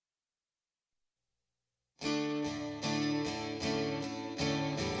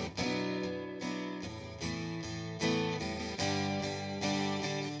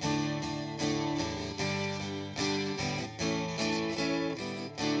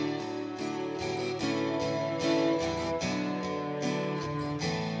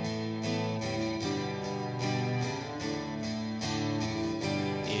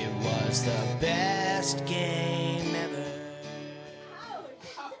was the best game ever.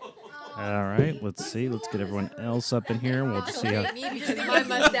 All right, let's see. Let's get everyone else up in here. We'll just see how Me, because my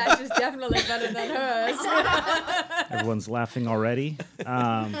mustache is definitely better than hers. everyone's laughing already.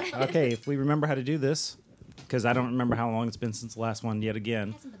 Okay, if we remember how to do this, because I don't remember how long it's been since the last one yet again.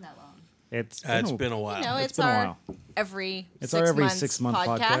 It hasn't been that long. It's been a while. No, It's it's been a our while. every It's 6 our every months 6 month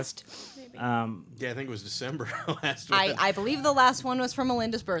podcast. Yeah, I think it was December last one. I believe the last one was for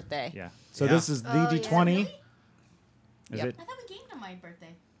Melinda's birthday. Yeah. So Yeah. this is the Oh, yeah. D20. Really? Is Yep. it? I thought we gamed on my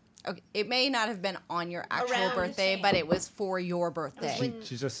birthday. Okay, it may not have been on your actual Around the birthday, same. but it was for your birthday. when-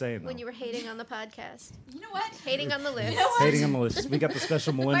 She's just saying. When Though. you were hating on the podcast. You know what? Hating on the list. Hating on the list. We got the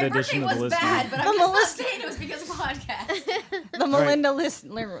special Melinda My edition birthday of the was list. bad, but The I'm just not Melissa- saying it was because of podcast. The Melinda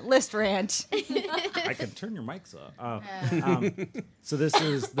list rant. I can turn your mics up. So this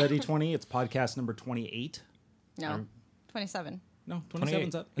is the D20. It's podcast number 28. No, 27. No,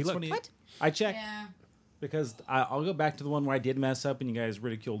 27's up. Hey, It's look. 28. What? I checked Yeah. because I'll go back to the one where I did mess up and you guys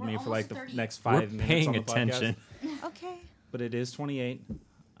ridiculed We're me for like the almost 30. next We're 5 minutes paying on the attention. podcast. Okay. But it is 28.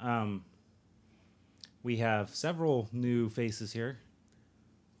 We have several new faces here.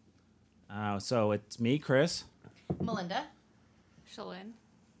 So it's me, Chris. Melinda. Shalyn.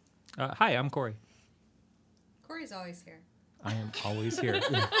 Hi, I'm Corey. Corey's always here. I am always here.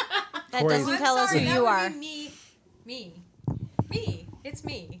 That Corey's- doesn't tell us who you are. Me. It's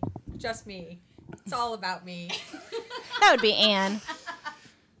me. Just me. It's all about me. That would be Anne.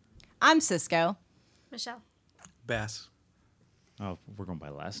 I'm Cisco. Michelle. Bass. Oh, we're going by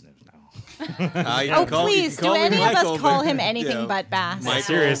last names now. Oh, please, do any of us call him anything but Bass? Michael,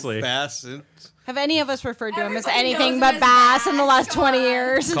 Seriously. Bass. And Have any of us referred to him as Everybody anything knows but him as Bass in the Bass, last come 20 on.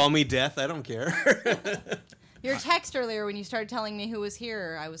 years? call me Death. I don't care. Your text earlier when you started telling me who was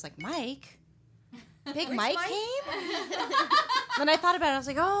here, I was like, Mike? Big Mike came? Then I thought about it. I was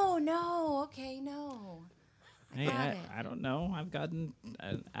like, oh, no. Okay, no. Hey, Got it. I don't know. I've gotten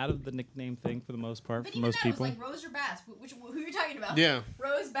out of the nickname thing for the most part, But for even most that people. was like Rose or Bass. Who are you talking about? Yeah.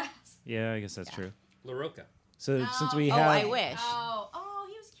 Rose Bass. Yeah, I guess that's true. LaRocca. So since we Oh, have... I wish. Oh,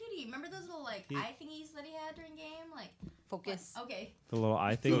 he was cutie. Remember those little eye thingies that he had during game? Like, Focus. okay. The little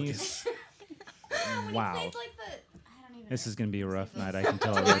eye thingies. When Wow. he played like the, I don't even. This know. is going to be a rough night, I can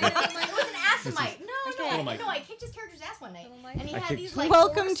tell It already. was an Asimite. Okay. No, I kicked his character's ass one night, and he I had kicked- these like.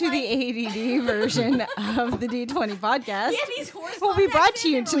 Welcome to horse-like- the ADD version of the D20 podcast. He had these horse Will be contacts brought to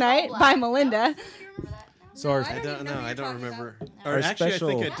in, you they were, like, tonight all by black. Melinda. No? Do you remember that? No? So our, I I don't don't even know. know who I you're don't talking remember. about. Or Our actually, I think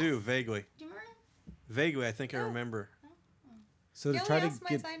special- I do vaguely. Do you remember? Vaguely, I think I remember. so The to only try to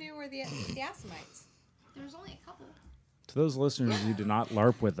Assamites get... I knew were the Assamites. There was only a couple. To those listeners who do not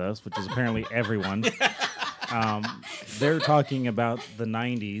LARP with us, which is apparently everyone, they're talking about the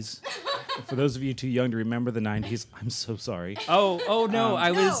 90s. For those of you too young to remember the 90s, I'm so sorry. Oh no,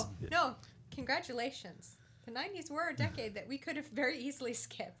 I was. No, congratulations. The 90s were a decade that we could have very easily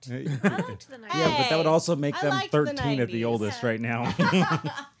skipped. Yeah, I liked the 90s. but that would also make I them liked the 13 at the 90s. oldest right now.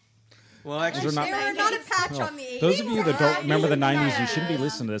 Well, actually, They're not- They were not a patch on the 80s. Those of you that don't remember the 90s, you Yes. shouldn't be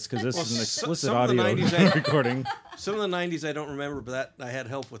listening to this because this Well, is an so- explicit some of the audio 90s recording. some of the '90s I don't remember, but that I had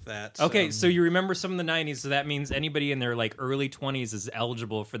help with that. Okay, so you remember some of the 90s, so that means anybody in their like early 20s is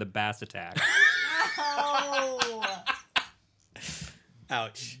eligible for the Bass attack. Oh.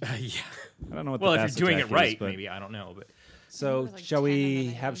 Ouch. Yeah. I don't know what Well, the if Bass you're doing attack it right, is, but... maybe I don't know, but So, was like shall 10 in we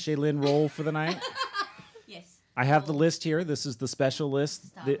the have 90s. Shaylin roll for the night? Yes. I have the list here. This is the special list.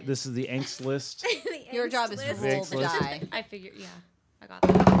 Stop it. This is the angst list. Your job is to list. roll the List. die I figured, yeah. I got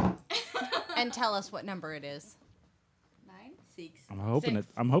that. and tell us what number it is. 9, 6. I'm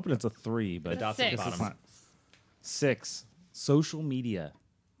hoping it's a 3, but the dots at the this is bottom. not. 6. Social media.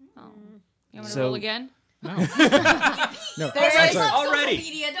 You want to So- roll again? No. There I'm is- sorry. Already.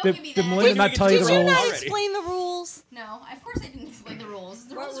 Media, don't Did, give me did that. Melinda not tell you Did the you rules? Not Already. explain the rules. No, of course I didn't explain the rules.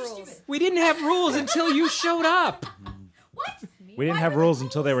 The What rules are rules? stupid. We didn't have rules until you showed up. What? We didn't Why have were rules there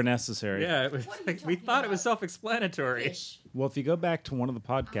until they were necessary. Yeah, it was What are you like, we talking thought it was about? self-explanatory. Fish. Well, if you go back to one of the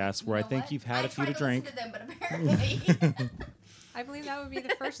podcasts where I You know think what? you've had I a few to tried drink. listen to them, but apparently. I believe that would be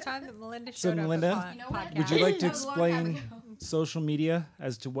the first time that Melinda So, showed up. Melinda, on You know what? podcast. Would you like to That was a long time explain ago. social media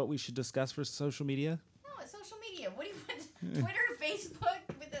as to what we should discuss for social media? No, it's social media. What do you want? Twitter,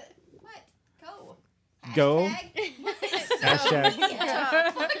 Facebook, with the what? Go. Go. Hashtag. Hashtag.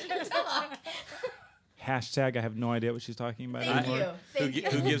 Yeah. Fucking talk. Hashtag, I have no idea what she's talking about Thank anymore. you. Who, Thank you.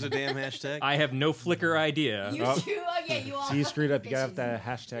 who gives a damn hashtag? I have no flicker idea. You Oh. too? Oh, yeah, you all. So you screwed up. You gotta have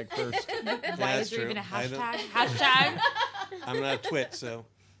bitches. the hashtag first. Why That's is there true. even a I don't- hashtag? Hashtag? I'm not a twit, so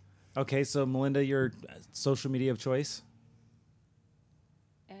Okay, so Melinda, your social media of choice?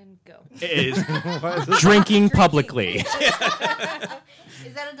 and go. Is drinking publicly. Is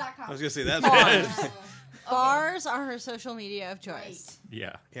that a .com? I was gonna say that's bad. Bars are her social media of choice.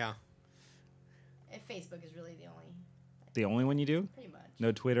 Yeah. Yeah. If Facebook is really The only one you do? pretty much.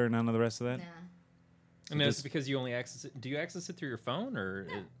 No Twitter, none of the rest of that? Nah. I mean, it's because you only access it. Do you access it through your phone or?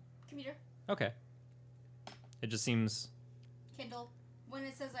 Computer, Okay. It just seems. Kindle. When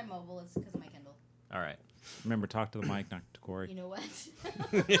it says I'm mobile, it's because of my Kindle. All right. Remember, talk to the mic, not to Corey. You know what?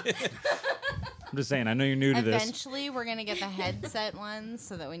 I'm just saying, I know you're new to this. Eventually, we're going to get the headset ones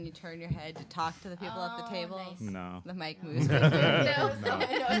so that when you turn your head to talk to the people at the table, nice. No. the mic moves with you.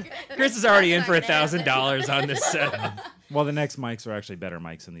 No. Chris is already in for $1,000 on this set. Well, the next mics are actually better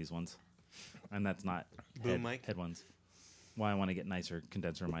mics than these ones. And that's not Boom mic? head ones. Well, I want to get nicer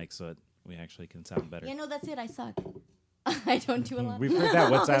condenser mics so that we actually can sound better. Yeah, no, that's it. I suck. I don't do a lot. We've heard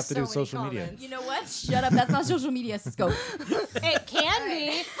that. What's that have to do with So many social media? comments. You know what? Shut up. That's not social media. Scope. It can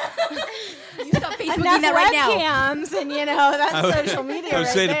be. You stop Facebooking Enough that right now. webcams, and that's social media. I would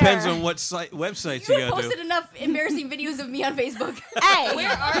right say it depends there. on what websites you You go posted to. enough embarrassing videos of me on Facebook. Hey, Where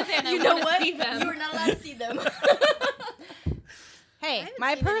are they? And I You know wanna what? see them. You are not allowed to see them. hey, haven't my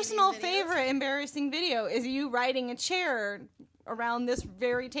seen any of personal these videos. favorite embarrassing video is you riding a chair around this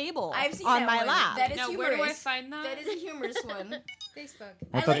very table I've seen on that my one. lap. That is Now, humorous. where do I find that? That is a humorous one. Facebook.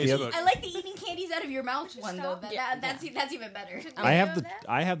 I thought the other- I like the eating candies out of your mouth one though. stop. That's even better.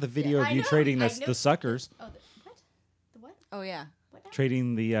 I have the video Yeah, of I you know, trading I the know. suckers, Oh, what? The what? Oh yeah, What? Now?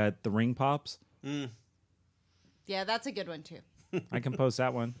 trading the ring pops. yeah, that's a good one too. I can post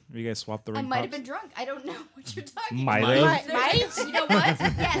that one. You guys swap the I ring might pops. have been drunk. I don't know what you're talking Might about. have. Might? You know what?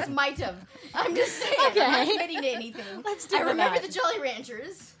 Yes, might have. I'm just saying. I'm not Okay. admitting to anything. Let's do I remember that. the Jolly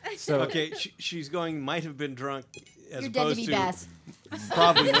Ranchers. So Okay, she's going might have been drunk as You're dead to opposed me, to Bass.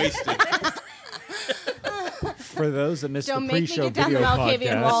 probably wasted. for those that missed Don't the make me pre-show get down the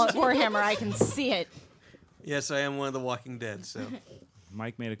video Malkavian podcast, Warhammer. I can see it. Yes, I am one of the Walking Dead. So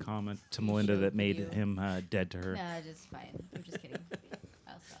Mike made a comment to Melinda that made him dead to her. Nah, just fine. I'm just kidding.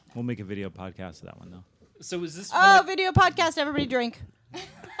 I'll stop now. We'll make a video podcast of that one though. So is this? Oh, video podcast. Everybody drink. Oh,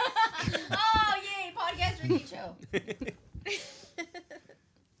 yay! Podcast drinking show.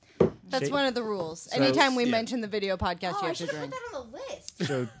 That's Shay- one of the rules. So- Anytime we Yeah. mention the video podcast, Oh, you I have to should have put drink. that on the list.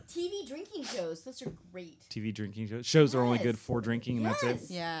 So TV drinking shows. Those are great. TV drinking shows are only good Yes. for drinking, and that's it.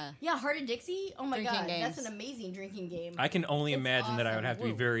 Yes. Yeah. Yeah, Heart of Dixie. Oh my Drinking god, games. that's an amazing drinking game. I can only It's imagine that I would awesome. have to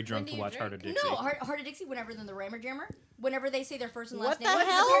be Whoa. very drunk When to do you watch Heart of drink? Dixie. No, Heart of Dixie. Whenever they're in the Rammer Jammer, whenever they say their first and What last the name.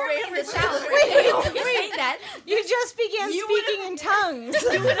 hell? In the South. Wait, They always say that. You just began You speaking in tongues. You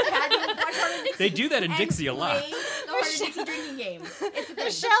would have had to watch Heart of Dixie. They do that in and Dixie a lot. play the Heart of Dixie drinking game. It's a thing.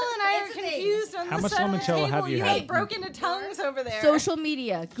 Michelle and I It's are a thing. confused on How the much side of the limoncello table. have you You had? ain't broke into tongues over there. Social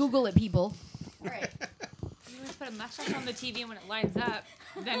media. Google it, people. All right. You always put a mustache on the TV, and when it lines up,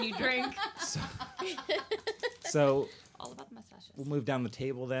 then you drink. So All about the mustaches. we'll move down the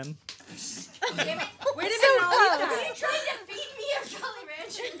table then. Damn it. Where did So it all close. Are you trying to feed me a Jolly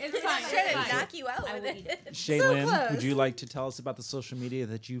Rancher? It's fine. Trying It's to fine. knock you out I with will eat it. it. Shaylin, close. would you like to tell us about the social media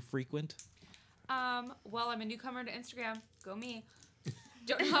that you frequent? Well, I'm a newcomer to Instagram. Go me.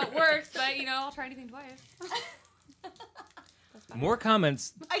 Don't know how it works, but I'll try anything twice. More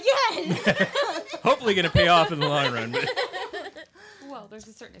comments. Again. Hopefully, going to pay off in the long run. But Well, there's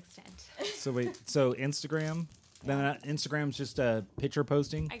a certain extent. So wait, so Instagram? Then Instagram's just a picture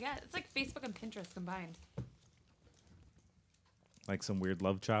posting, I guess it's like Facebook and Pinterest combined. like some weird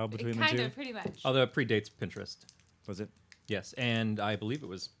love child between the Kind two. of, pretty much. although it predates Pinterest. Was it? Yes, and I believe it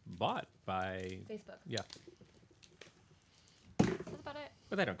was bought by. Facebook. Yeah, That's about it.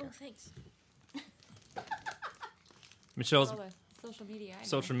 but I don't care. Thanks. Michelle's All the social media. I know.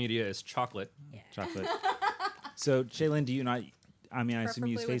 social media is chocolate. Chocolate. So Shaylin, do you not? I mean, I assume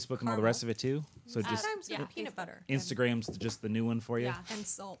you use Preferably with Facebook and all the rest of it too. So just Sometimes yeah, with peanut Facebook. butter Instagram's just the new one for you. Yeah. and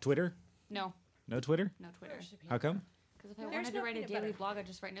salt. Twitter? No, No Twitter? no Twitter. How come? Because if I There's wanted to no write a peanut daily butter. blog, I'd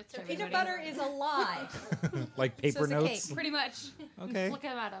just write notes to Peanut everybody. butter is a lie. Like paper So is a notes? cake. Pretty much. Okay. Flick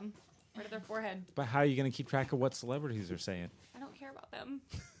them at them. Right at their forehead. But how are you going to keep track of what celebrities are saying? I don't care about them.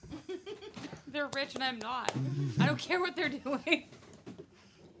 They're rich and I'm not. I don't care what they're doing.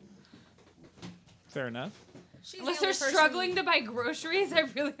 Fair enough. Unless they're struggling to buy groceries, I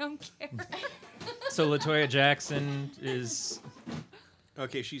really don't care. So Latoya Jackson is.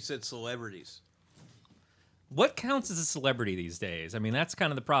 Okay, she said celebrities. What counts as a celebrity these days? I mean, that's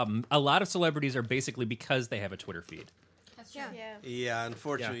kind of the problem. A lot of celebrities are basically because they have a Twitter feed. That's true. Yeah. Yeah,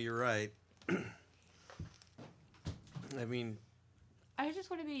 unfortunately, Yeah. you're right. I mean, I just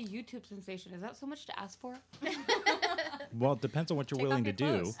want to be a YouTube sensation. Is that so much to ask for? Well, it depends on what you're Take willing off to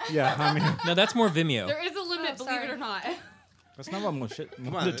your do. clothes. Yeah, I mean, No, that's more Vimeo. There is a limit, believe sorry. it or not. That's not what Come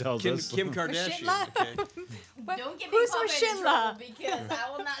Melinda on, tells Kim, us. Kim Kardashian. Shitla. Okay. Don't get me Who's Papa in Mashilla? trouble because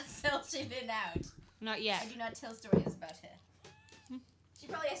I will not tell Shannon out. Not yet. I do not tell stories about her. She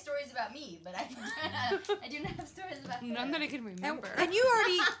probably has stories about me, but I do not have stories about her. None that I can And, remember. and you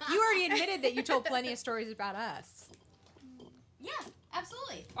already admitted that you told plenty of stories about us. Yeah,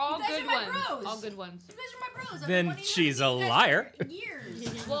 absolutely. All you guys good are my ones. bros. All good ones. You guys are my bros. I've Then been wanting to she's meet a you guys liar. for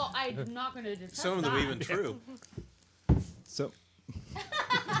years. Well, I'm not going to discuss Some of them that. even true. So,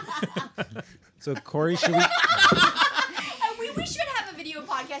 so Corey, should we? We should have a video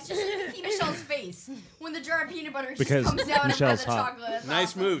podcast just so you can see Michelle's face when the jar of peanut butter Because just comes down Michelle's in front of hot. the chocolate. That's Nice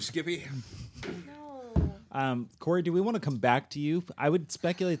awesome. move, Skippy. Corey, do we want to come back to you? I would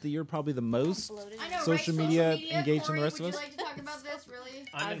speculate that you're probably the most. I know, Social right? media engaged in the Corey, rest of would us? you like to talk about this, really?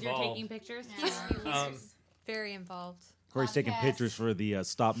 I'm As you're involved. taking pictures. Very involved. Corey's taking Podcast. pictures for the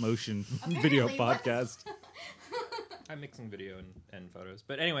stop motion Apparently, video what? podcast. I'm mixing video and photos.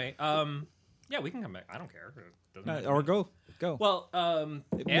 But anyway, yeah, we can come back. I don't care. It doesn't matter to Or me. go. Well, Ann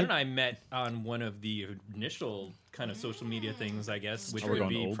and I met on one of the initial kind of social media things, I guess, which Oh, we're would going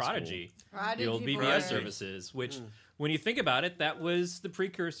be old Prodigy, Prodigy the old BBS Prodigy. services, which, when you think about it, that was the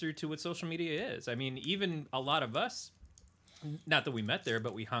precursor to what social media is. I mean, even a lot of us, not that we met there,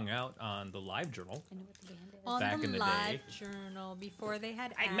 but we hung out on the Live Journal. I know what the band is. On Back the in the live day. journal before they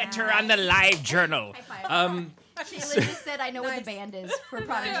had. I met her on the Live Journal. High five. Um, She literally just said, I know what Nice. the band is for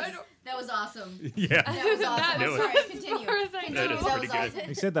Prodigy. That was awesome. Yeah. That was awesome. No, Sorry, continue. As far as I Continue. know. That is That pretty was good. awesome.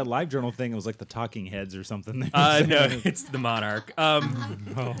 He said that live journal thing was like the Talking Heads or something. no, it's the Monarch.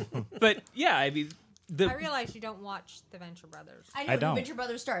 Oh. But yeah, I mean, I realize you don't watch the Venture Brothers. I I know, don't. the Venture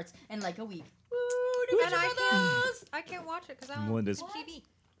Brothers starts in like a week. And I can't watch it because I don't Melinda's- have TV.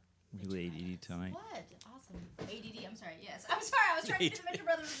 Really ADD tonight. What? Awesome. ADD, I'm sorry. Yes. I'm sorry. I was trying to do the Venture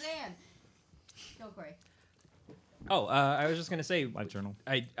Brothers with Ann. Go, Corey. I was just gonna say, Live journal.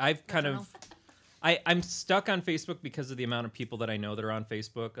 I've kind of, I'm stuck on Facebook because of the amount of people that I know that are on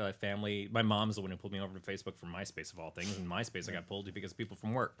Facebook. Family. My mom's the one who pulled me over to Facebook from MySpace of all things, and MySpace I got pulled to because of people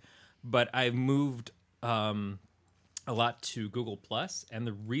from work. But I've moved a lot to Google Plus, and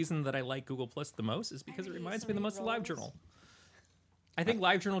the reason that I like Google Plus the most is because it reminds me the most of LiveJournal. I think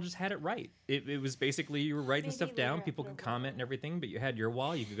LiveJournal just had it right. It was basically you were writing stuff down, people could comment and everything, but you had your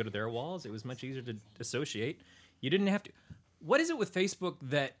wall, you could go to their walls. It was much easier to associate. You didn't have to. What is it with Facebook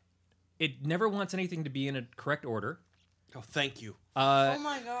that it never wants anything to be in a correct order? Oh, thank you. Oh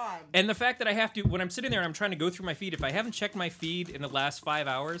my god. And the fact that I have to, when I'm sitting there and I'm trying to go through my feed, if I haven't checked my feed in the last 5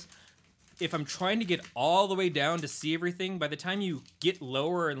 hours, if I'm trying to get all the way down to see everything, by the time you get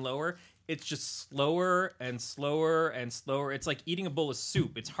lower and lower, it's just slower and slower and slower. It's like eating a bowl of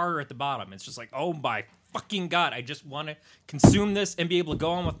soup. It's harder at the bottom. It's just like, oh my fucking God, I just want to consume this and be able to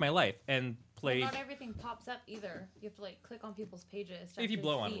go on with my life and play. Well, not everything pops up either. You have to like click on people's pages. To If you actually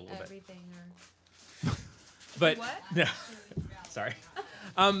blow on it a see little bit. everything or... But What? no, sorry.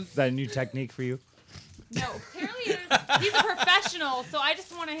 Is that a new technique for you? No, apparently he's a professional, so I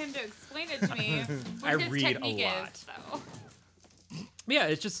just wanted him to explain it to me. What I his read a technique lot. Is, so. Yeah,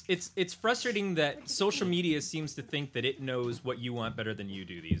 it's just it's frustrating that social media seems to think that it knows what you want better than you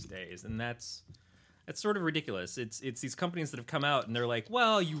do these days, and that's sort of ridiculous. It's these companies that have come out and they're like,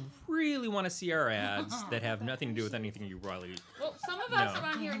 well, you really want to see our ads that have nothing to do with anything you really. Well, some of us No.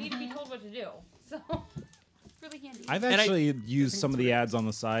 around here need to be told what to do, so it's really handy. I've And I actually used think some it's of the ads on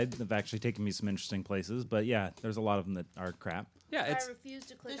the side. They've actually taken me some interesting places. But yeah, there's a lot of them that are crap. Yeah, I it's refuse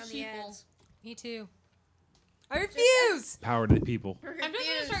to click There's on the sheeple. ads. Me too. I refuse. Power to the people. I'm just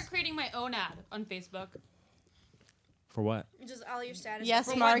gonna start creating my own ad on Facebook. For what? Just all your status.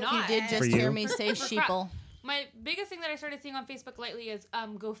 Yes, For Mark, what you not? did For just you? hear me say For crap. sheeple. My biggest thing that I started seeing on Facebook lately is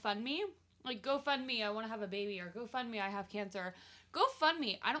GoFundMe. Like, GoFundMe, I want to have a baby, or GoFundMe, I have cancer.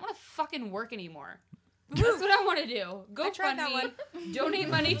 GoFundMe, I don't want to fucking work anymore. That's what I want to do. tried that GoFundMe, donate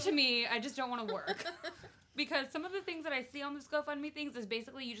money to me. I just don't want to work. Because some of the things that I see on this GoFundMe things is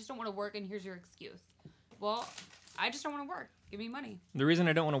basically you just don't want to work and here's your excuse. Well, I just don't want to work. Give me money. the reason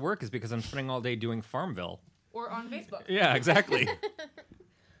I don't want to work is because I'm spending all day doing Farmville. Or on Facebook. Yeah, exactly.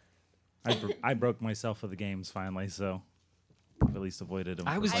 I broke myself for the games finally, so I've at least avoided them.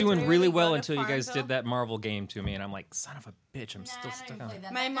 I was I doing rarely really go well to until you guys Farmville. did that Marvel game to me, and I'm like, son of a bitch, I'm Nah, still I don't stuck even on play it.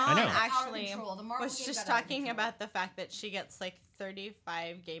 that. My That mom got out of actually control. The Marvel was game just got out of talking control. about the fact that she gets like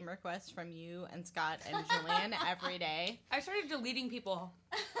 35 game requests from you and Scott and Julian every day. I started deleting people.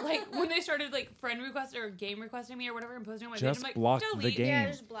 Like, when they started, like, friend request or game requesting me or whatever and posting on my page, Just I'm like, block the delete. game. Yeah,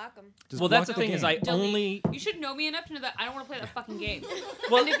 just block them. Just Well, that's block the thing is I game. only... You should know me enough to know that I don't want to play that fucking game.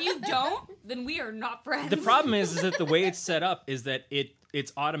 Well, And if you don't, then we are not friends. the problem is that the way it's set up is that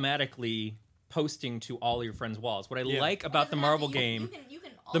it's automatically posting to all your friends' walls. What I Yeah. like about the Marvel game,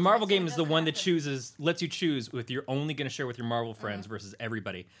 the Marvel game is the one that lets you choose if you're only going to share with your Marvel friends versus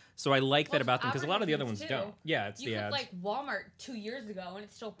everybody. So I like that about them because a lot of the other ones don't. Yeah, it's You the could ads. like Walmart 2 years ago, and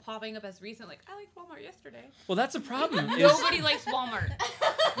it's still popping up as recent. Like, I liked Walmart yesterday. Well, that's a problem. is Nobody likes Walmart.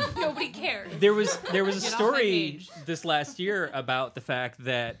 Nobody cares. there was a Get off my story page. this last year about the fact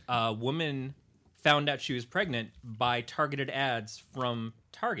that a woman found out she was pregnant by targeted ads from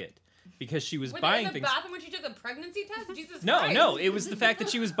Target because she was When buying in the things. bathroom when she took a pregnancy test? Jesus No, Christ. no, it was the fact that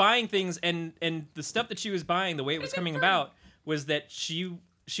she was buying things and the stuff that she was buying, the way it was coming about was that she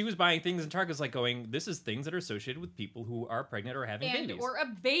was buying things and Target was like going, this is things that are associated with people who are pregnant or having And, babies. or a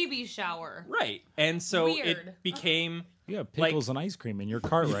baby shower. Right. And so Weird. it became You have Like- pickles and ice cream in your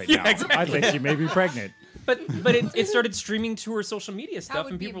cart right Yeah, now. exactly. I think you may be pregnant. but it started streaming to her social media stuff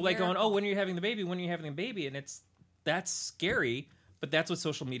would and be a people were like going, miracle. "Oh, when are you having the baby? When are you having the baby?" And that's scary, but that's what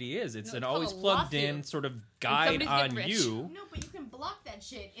social media is. It's No, an it's always called a plugged in lawsuit. sort of guide somebody's on getting rich. you. No, but you can block that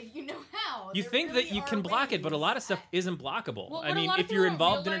shit if you know how. You There think really that you are can block it, but a ways. lot of stuff isn't blockable. Well, I what a mean, lot of if you're people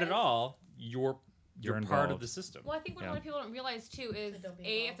don't involved in it at realize- all, you're You're part of involved. the system. Well, I think what a lot of people don't realize too is So don't be A,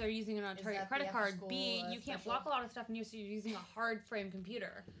 if involved. they're using it on a Is Target that credit the card, after-school, B, you can't special? block a lot of stuff unless you're using a hard frame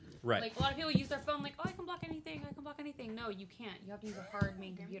computer. Right. Like a lot of people use their phone like, oh, I can block anything, I can block anything. No, you can't. You have to use a hard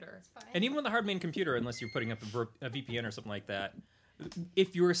main computer. It's fine. And even with a hard main computer, unless you're putting up a VPN or something like that,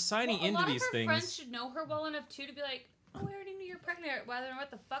 if you're signing Well, a into lot these of her friends things, should know her well enough too to be like, oh, I already knew you're pregnant. Rather than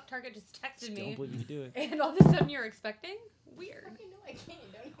what the fuck, Target just texted Don't me, believe you do it. and all of a sudden you're expecting. Weird. Okay, no, I can't.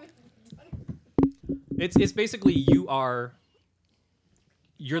 Don't even. it's basically you're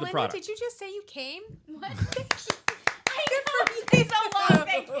the Melinda, product. did you just say you came? What? I know. It's been so long.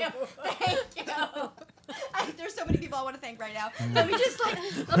 Thank you. Thank you. There's so many people I want to thank right now. Let me just let me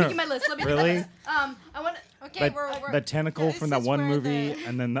get my list. Let me get my Really? list. I want to. Okay, That, we're that tentacle this from that is one where movie, the-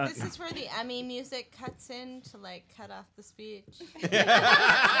 and then that. This is where the Emmy music cuts in to like cut off the speech.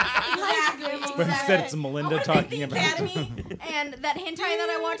 Exactly. But instead, it's Melinda I wanna thank talking the about. Academy and that hentai that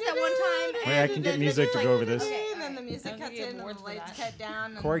I watched that one time. Wait, I can get music to go over this. Okay, And then the music I'll cuts give you in, and the awards for lights that. cut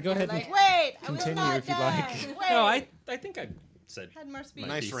down. And Corey, go you're ahead and Like, wait, I was continue not if you'd done. like. Wait. No, I think I said Had more speech.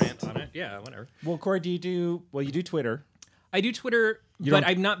 my Nice piece rant. on it. Yeah, whatever. Well, Corey, do you do? Well, you do Twitter. I do Twitter, You but don't-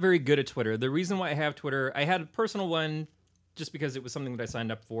 I'm not very good at Twitter. The reason why I have Twitter, I had a personal one just because it was something that I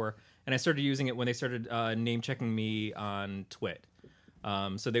signed up for, and I started using it when they started name checking me on Twit.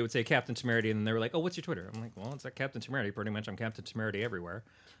 So they would say Captain Temerity, and they were like, "Oh, what's your Twitter?" I'm like, "Well, it's like Captain Temerity. Pretty much, I'm Captain Temerity everywhere."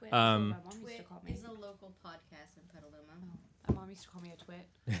 Twit. Um, my mom used to Twit call me. is a local podcast in Petaluma. My mom used to call me a twit.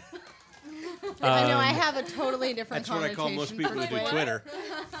 I know Um, I have a totally different That's what I call most connotation people who for do Twitter.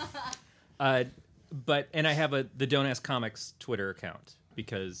 and I have the Don't Ask Comics Twitter account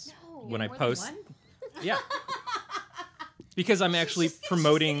because when I More than post, one? yeah, because I'm actually She's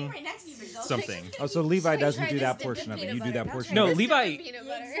promoting right next to you, Brazil. something. Oh, so Levi doesn't try do this that dipped portion in of it. peanut You do that butter. portion. No, of it. Levi, Peanut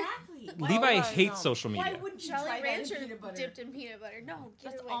butter. Exactly. Levi no. hates social Why media. wouldn't you Jolly try that in Rancher peanut butter? dipped in peanut butter. No, get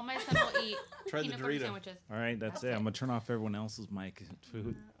That's it away. all my son will eat. Try the Peanut butter Dorito. sandwiches. All right, that's it. I'm gonna turn off everyone else's mic.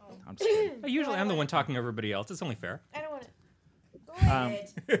 Food. Oh. I'm just kidding. Usually, I'm the one talking to everybody else. It's only fair. I don't want it.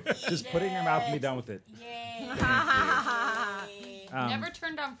 Just put it in your mouth and be done with it. Yay. Um, Never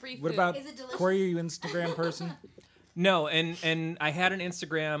turn down free food. What about Is it delicious? Corey? Are you an Instagram person? No, and I had an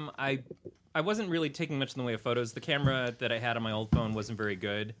Instagram. I wasn't really taking much in the way of photos. The camera that I had on my old phone wasn't very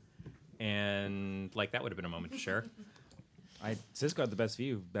good, and like that would have been a moment to share. Cisco had the best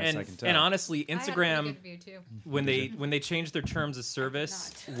view, best I can tell. And honestly, I had a pretty Instagram good view, too. when they changed their terms of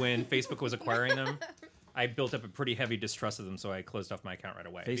service when Facebook was acquiring them, I built up a pretty heavy distrust of them, so I closed off my account right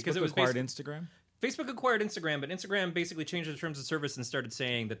away. Facebook because it was acquired basi- Instagram. Facebook acquired Instagram, but Instagram basically changed their terms of service and started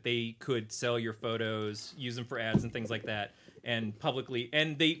saying that they could sell your photos, use them for ads and things like that, and publicly.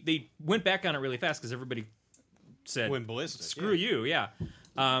 And they went back on it really fast because everybody said, Went ballistic. "Screw you!" Yeah.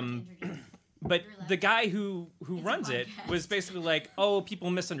 But the guy who runs it podcast. was basically like, "Oh, people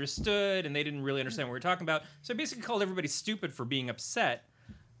misunderstood and they didn't really understand what we were talking about." So I basically called everybody stupid for being upset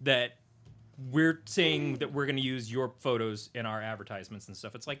that we're saying that we're going to use your photos in our advertisements and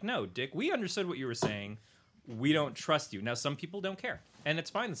stuff. It's like, no, Dick, we understood what you were saying. We don't trust you. Now, some people don't care, and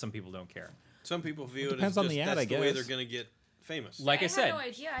it's fine that some people don't care. Some people view it Depends as on just the ad, that's I the way guess. they're going to get famous. Like I had said, no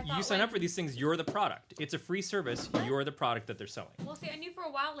idea. I you thought, sign like- up for these things, you're the product. It's a free service. You're the product that they're selling. Well, see, I knew for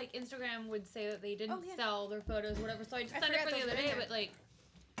a while, like, Instagram would say that they didn't Oh, yeah. sell their photos or whatever, so I just I signed up forgot for the those other were day, in there. but, like,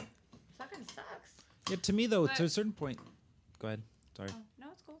 that kind of sucks. Yeah, to me though, But- to a certain point. Go ahead. Sorry. No,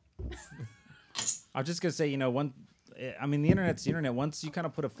 it's cool. I was just gonna say, I mean, the internet's the internet. Once you kind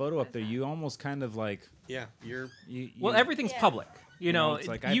of put a photo up there, you almost kind of like Yeah, you're. Well, everything's public. You know, it's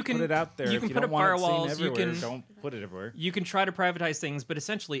like you I can put it out there. You If can you put don't up want it seen firewalls. You everywhere, can don't put it everywhere. You can try to privatize things, but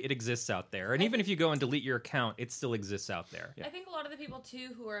essentially it exists out there. And even if you go and delete your account, it still exists out there. I think a lot of the people too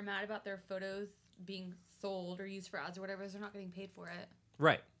who are mad about their photos being sold or used for ads or whatever is they're not getting paid for it.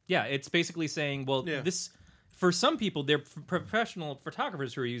 Right. Yeah, it's basically saying, well, Yeah. this for some people, they're professional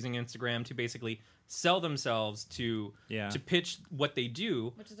photographers who are using Instagram to basically sell themselves to pitch what they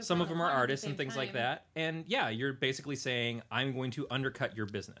do. Which is a Some of form them of are harm at the artists and same things like time. that. And yeah, you're basically saying, I'm going to undercut your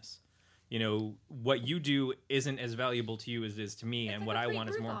business. You know, what you do isn't as valuable to you as it is to me, and like what a I free want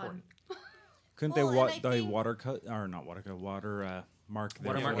is more Groupon. important. Couldn't Well, and I they think- watermark mark their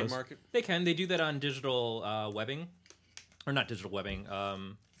Watermark photos? market. They can. They do that on digital webbing. Or not digital webbing.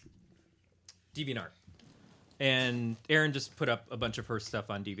 DeviantArt. And Erin just put up a bunch of her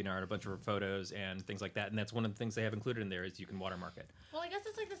stuff on DeviantArt, a bunch of her photos and things like that. And that's one of the things they have included in there is you can watermark it. Well, I guess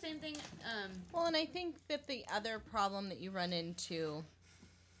it's like the same thing. Well, and I think that the other problem that you run into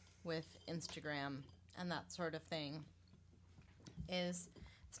with Instagram and that sort of thing is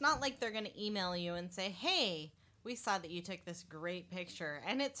it's not like they're going to email you and say, hey, we saw that you took this great picture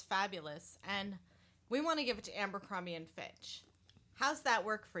and it's fabulous and we want to give it to Abercrombie and Fitch. How's that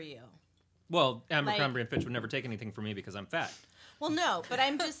work for you? Well, Abercrombie and Fitch would never take anything from me because I'm fat. Well, no, but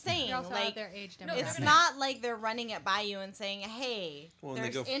I'm just saying, You're also like, out their age No, demographic. it's not like they're running it by you and saying, hey, Well, and they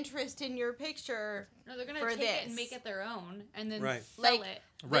there's go interest in your picture. No, they're gonna For take it and this. make it their own and then Right. sell Like, it.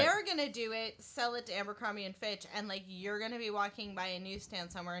 Right. They're going to do it, sell it to Abercrombie and Fitch, and, like, you're going to be walking by a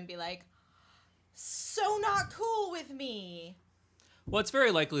newsstand somewhere and be like, so not cool with me. Well, it's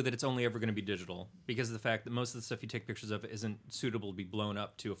very likely that it's only ever going to be digital because of the fact that most of the stuff you take pictures of isn't suitable to be blown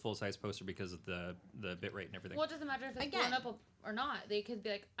up to a full-size poster because of the bit rate and everything. Well, it doesn't matter if it's Again. blown up or not. They could be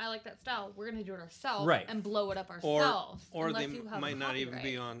like, I like that style. We're gonna do it ourselves Right. and blow it up Or ourselves. they unless you have might a not even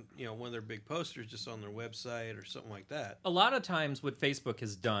be copyright. on one of their big posters, just on their website or something like that. A lot of times what Facebook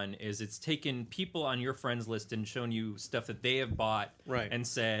has done is it's taken people on your friends list and shown you stuff that they have bought Right. and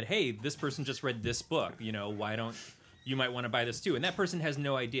said, hey, this person just read this book. You know, why don't you might want to buy this too? And that person has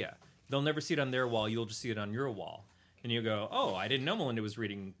no idea. They'll never see it on their wall. You'll just see it on your wall. And you go, oh, I didn't know Melinda was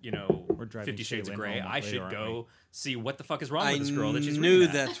reading, We're driving 50 Shades of Shaylin Grey. home I later, should aren't go we? see what the fuck is wrong I with this girl that she's knew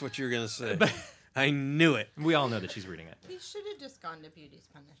reading that. that's what you were gonna say. I knew it. We all know that she's reading it. We should have just gone to Beauty's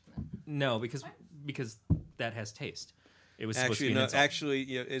Punishment. No, because that has taste. It was supposed to Actually, be an no. insult. Actually,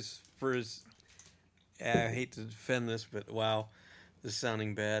 it's for his. I hate to defend this, but wow, this is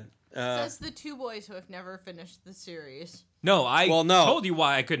sounding bad. Says the two boys who have never finished the series. No, I Well, no. told you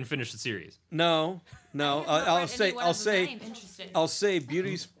why I couldn't finish the series. No. I have not I'll read say. any one I'll of them, say. but I am interested. I'll say.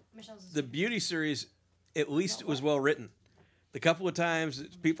 Beauty's Michelle's the beauty series. At least it was well written. The couple of times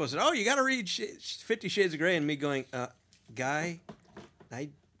people said, "Oh, you got to read 50 Shades of Grey," and me going, "Guy,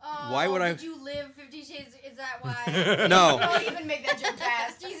 why would I?" Did you live 50 Shades? Is that why? No. Don't even make that joke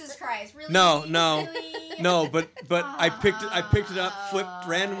fast. Jesus Christ. Really? No, Really? no. Really? No, but I picked it up, flipped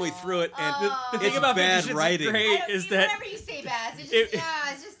randomly through it, and The thing it's about 50 bad Shades of writing. Grey I don't- is that whatever you say, Bass. It's just, It-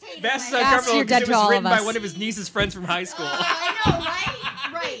 it's just tainted. Bass is in my Bass, uncomfortable you're because dead it to was all written of by us. one of his niece's friends from high school. I know,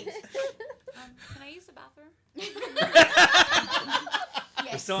 right? Right. Can I use the bathroom? We're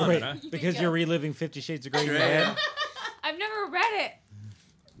Yes. still on Wait, it, huh? because you're reliving 50 Shades of Grey in your Right. head? I've never read it.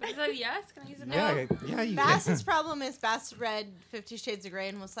 Is that a yes? Can I use the bathroom? Yeah, you Bass's problem is Bass read 50 Shades of Grey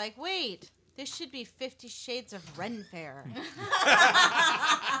and was like, wait, this should be 50 Shades of Ren Fair.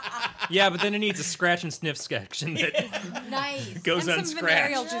 Yeah, but then it needs a scratch and sniff section that Nice. goes and some unscratched.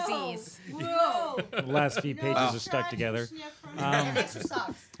 venereal disease. Whoa. The last few pages are stuck together. And extra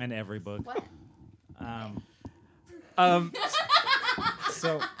socks. And every book. What?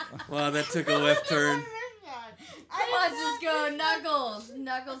 So, Wow, that took a left turn. Let's just go knuckles.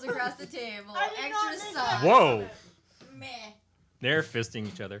 Knuckles across the table. Extra socks. Whoa, Meh. they're fisting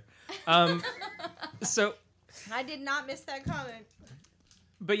each other. So, I did not miss that comment.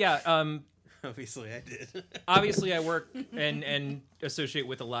 but yeah, Obviously, I did. obviously I work and associate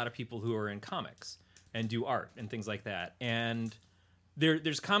with a lot of people who are in comics and do art and things like that. And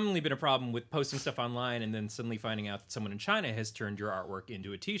there's commonly been a problem with posting stuff online and then suddenly finding out that someone in China has turned your artwork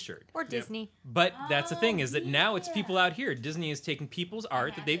into a t-shirt. Or Disney. But that's the thing, is that now it's people out here. Disney is taking people's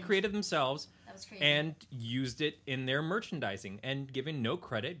art that they've happened. created themselves That was crazy. and used it in their merchandising and given no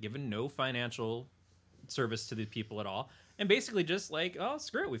credit, given no financial service to the people at all, and basically just like, oh,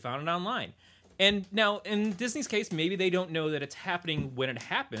 screw it, we found it online. And now, in Disney's case, maybe they don't know that it's happening when it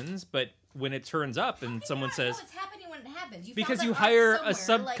happens, but when it turns up and someone says, No, it's happening when it happens? You Because found you that hire art a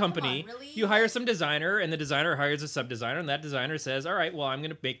somewhere. sub Like, company, come on, really? you hire some designer, and the designer hires a sub designer, and that designer says, "All right, well, I'm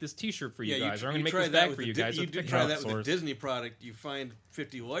going to make this T-shirt for you guys, or I'm going to make try this that bag with for the you Di- guys." You with do the try that with outsource. a Disney product. You find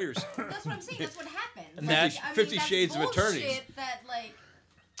 50 lawyers. That's what I'm saying. That's what happens. And that- 50 Shades of Attorneys. Bullshit that like.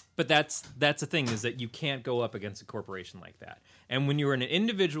 But that's the thing, is that you can't go up against a corporation like that. And when you're an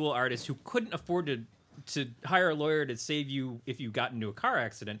individual artist who couldn't afford to hire a lawyer to save you if you got into a car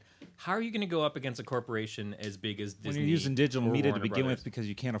accident, how are you going to go up against a corporation as big as Disney? When you're using digital or media to Warner begin Brothers? with because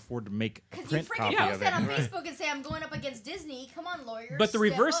you can't afford to make a Because you print freaking copy post of that on it. Facebook and say I'm going up against Disney. Come on, lawyers. But the step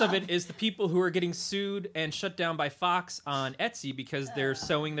reverse of up. it is the people who are getting sued and shut down by Fox on Etsy because they're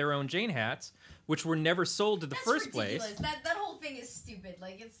sewing their own Jane hats, which were never sold in the That's first ridiculous. place. That whole thing is stupid.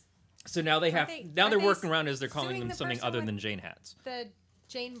 Like it's. So now they have are they're they working around as they're calling suing them the something person other with- than Jane hats. The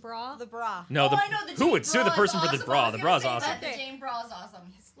Jane Bra. The bra. No, I know the who Jane would sue the bra is person for the awesome. bra? I was The gonna bra's say awesome. that. The Jane bra is awesome.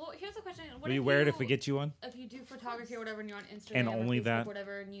 Well, here's a question. What Will you if wear it if we get you one? If you do photography or whatever, and you're on Instagram And or only Facebook that? or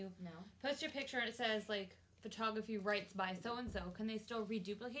whatever, and you post your picture and it says like photography rights by so and so, can they still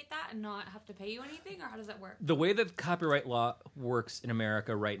reduplicate that and not have to pay you anything, or how does that work? The way that copyright law works in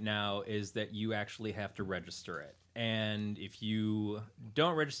America right now is that you actually have to register it. And if you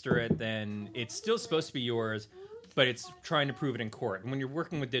don't register it, then it's still supposed to be yours, but it's trying to prove it in court. And when you're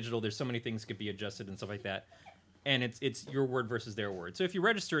working with digital, there's so many things that could be adjusted and stuff like that. And it's your word versus their word. So if you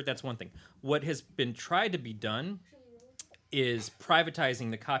register it, that's one thing. What has been tried to be done is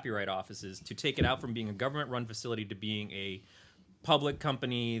privatizing the copyright offices to take it out from being a government-run facility to being a public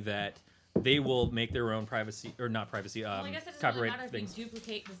company that they will make their own privacy, or not privacy, Well, I guess it doesn't really copyright matter if things. you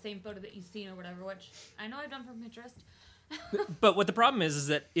duplicate the same photo that you've seen or whatever, which I know I've done from Pinterest. But what the problem is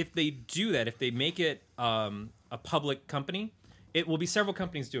that if they do that, if they make it a public company, it will be several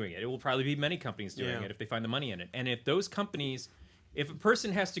companies doing it. It will probably be many companies doing Yeah. it if they find the money in it. And if those companies, if a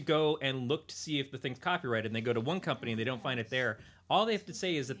person has to go and look to see if the thing's copyrighted, and they go to one company and they don't find it there, all they have to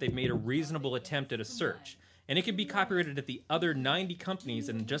say is that they've made a reasonable attempt at a search. And it could be copyrighted at the other 90 companies,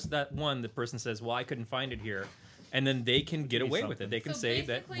 and just that one, the person says, well, I couldn't find it here. And then they can get be away with something. it. They can So say that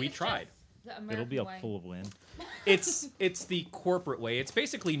basically we it's tried. just the It'll be American a way. full of wind. It's the corporate way. It's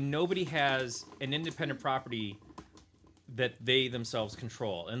basically nobody has an independent property that they themselves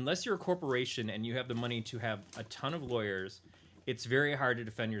control. Unless you're a corporation and you have the money to have a ton of lawyers, it's very hard to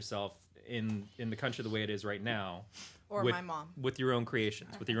defend yourself in the country the way it is right now. Or with, my mom. with your own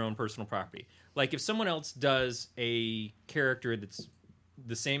creations, with your own personal property. Like if someone else does a character that's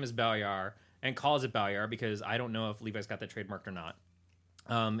the same as Balyar and calls it Balyar, because I don't know if Levi's got that trademarked or not,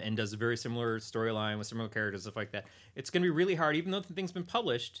 and does a very similar storyline with similar characters, stuff like that, it's going to be really hard, even though the thing's been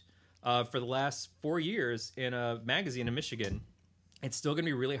published for the last 4 years in a magazine in Michigan. It's still going to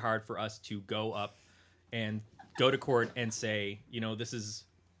be really hard for us to go up and go to court and say, you know, this is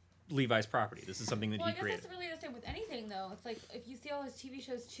Levi's property. This is something that Well, he I guess created. that's really the same with anything, though. It's like if you see all his TV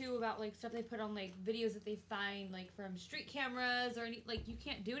shows too about like stuff they put on like videos that they find like from street cameras or any like you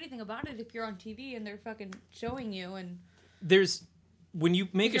can't do anything about it if you're on TV and they're fucking showing you and There's when you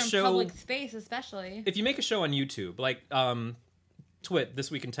make if a you're show, in public space especially. if you make a show on YouTube, like Twit, This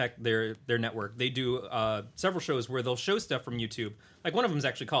Week in Tech, their network, they do several shows where they'll show stuff from YouTube. Like one of them is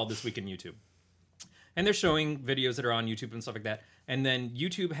actually called This Week in YouTube, and they're showing videos that are on YouTube and stuff like that. And then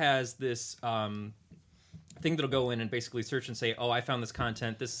YouTube has this thing that'll go in and basically search and say, "Oh, I found this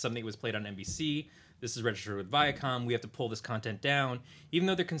content. This is something that was played on NBC. This is registered with Viacom. We have to pull this content down." Even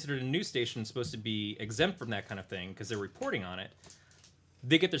though they're considered a news station, supposed to be exempt from that kind of thing because they're reporting on it,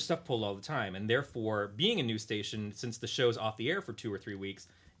 they get their stuff pulled all the time. And therefore, being a news station, since the show's off the air for 2 or 3 weeks,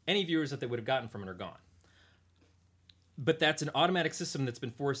 any viewers that they would have gotten from it are gone. But that's an automatic system that's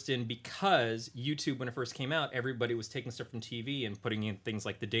been forced in because YouTube, when it first came out, everybody was taking stuff from TV and putting in things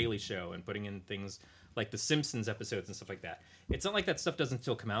like The Daily Show and putting in things like The Simpsons episodes and stuff like that. It's not like that stuff doesn't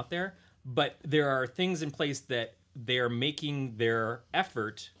still come out there, but there are things in place that they're making their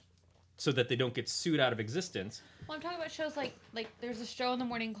effort so that they don't get sued out of existence. Well, I'm talking about shows like there's a show in the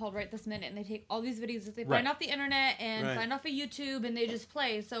morning called Right This Minute, and they take all these videos that they Right. find off the internet and Right. find off of YouTube, and they just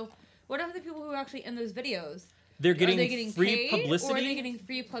play. So, what are the people who are actually in those videos? They're Are getting, they getting free paid, publicity. or are they getting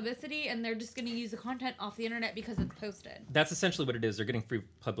free publicity, and they're just going to use the content off the internet because it's posted? That's essentially what it is. They're getting free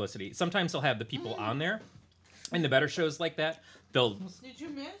publicity. Sometimes they'll have the people on there. In the better shows like that, they'll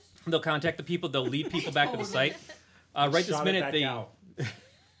contact the people. They'll lead people back to the site. Right this minute, they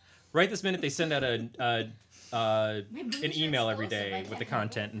right this minute they send out an email every day with the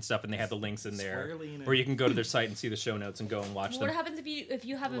content and stuff, and they have the links in there, or you can go to their site and see the show notes and go and watch What them. happens if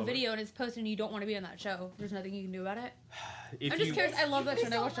you have a video and it's posted and you don't want to be on that show? There's nothing you can do about it. If I'm just you- curious. I love that show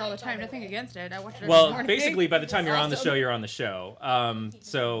and I watch it all the time. Nothing against it. I watch it every Well, morning. basically, by the time you're on the show, you're on the show.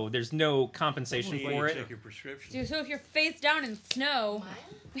 So there's no compensation You for it. check your prescription. Dude, so if you're face down in snow,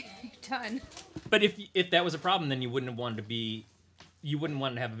 you're done. But if that was a problem, then you wouldn't want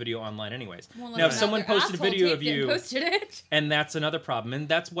to have a video online anyways. Well, Now, if unless someone their posted a asshole video of taped it and you, posted it. and that's another problem, and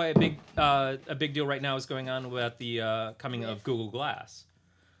that's why a big deal right now is going on with the coming of Google Glass.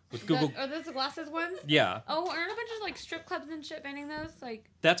 With Google, Are those the glasses ones? yeah, Oh, aren't a bunch of like strip clubs and shit banning those? Like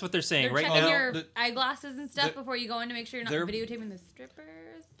that's what they're saying they're right checking now. your the- eyeglasses and stuff the- before you go in to make sure you're not they're- videotaping the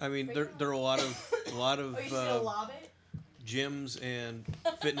strippers. I mean, there are a lot of Oh, you still lob it? gyms and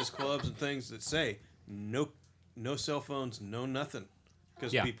fitness clubs and things that say no cell phones, no nothing,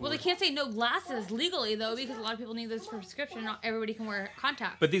 because Yeah. people. Well, they can't say no glasses legally though because a lot of people need those for prescription. Not everybody can wear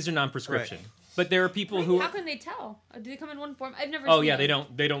contacts. But these are non-prescription. But there are people who. How can they tell? Do they come in one form? I've never. Oh seen yeah, them.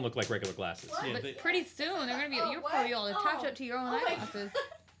 they don't look like regular glasses. Yeah, But they- pretty soon they're gonna be. Oh, You're what? probably all attached Oh. up to your own Oh my eyeglasses.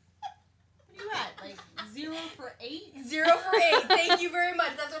 What you had? Like 0 for 8? 0 for 8. Thank you very much.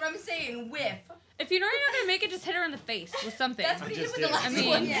 That's what I'm saying. Whiff. If you know you're not gonna make it, just hit her in the face with something. That's what he did just with the did it. last I mean-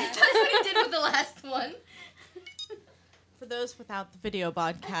 one. That's what he did with the last one. For those without the video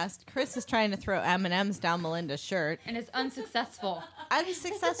podcast, Chris is trying to throw M&Ms down Melinda's shirt. And it's unsuccessful.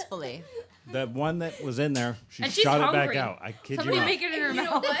 Unsuccessfully. The one that was in there, she And she's shot it hungry. back out. I kid Somebody you not. make it in her You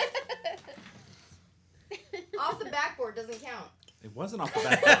know mouth. what? Off the backboard doesn't count. It wasn't off the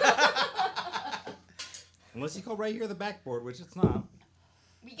backboard. Unless you call right here the backboard, which it's not.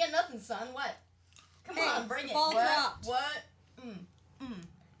 We get nothing, son. What? Come Hey, on, bring it. ball What? dropped. What?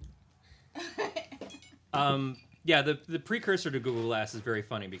 Yeah, the precursor to Google Glass is very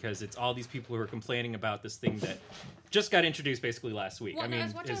funny because it's all these people who are complaining about this thing that just got introduced basically last week. Well, I no, mean, I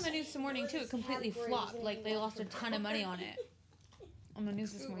was watching on is- the news this morning too. It completely flopped. Like they lost a ton of money on it. On the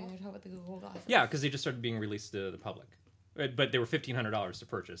news this morning, they were talking about the Google Glass. yeah, because they just started being released to the public. But they were $1,500 to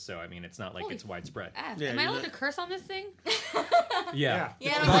purchase, so I mean, it's not like Holy it's widespread. F. Yeah, Am I you're allowed not- to curse on this thing? Yeah.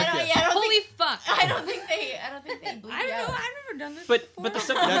 Yeah, I don't Holy think. fuck! I don't think they bleep I don't you know. out. I've never done this. But before. the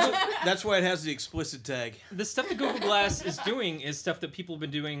stuff That's why it has the explicit tag. the stuff that Google Glass is doing is stuff that people have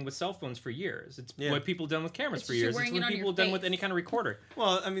been doing with cell phones for years. It's Yeah. what people have done with cameras It's for just you're years. It's wearing what it on people your have done with face. any kind of recorder.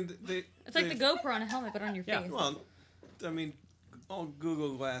 Well, I mean, It's like the GoPro on a helmet, but on your Yeah. face. Well, I mean, all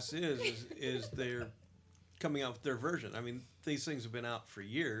Google Glass is they're coming out with their version. I mean, these things have been out for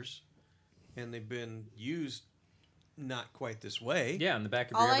years, and they've been used not quite this way. Yeah, in the back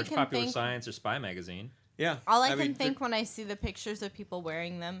of All your I average can Popular think- Science or Spy magazine. Yeah. All I can mean, think when I see the pictures of people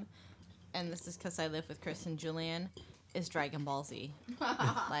wearing them, and this is because I live with Chris and Julian, is Dragon Ball Z.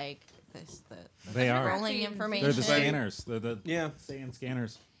 Like, this, They are. rolling Actually, information. They're the scanners. They're the Yeah. sand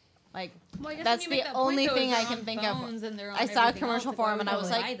scanners. Like, Well, I guess that's when you the make that point, only though, thing is I they're can on think of. phones and they're on I saw a everything commercial else, for like, him, and I why was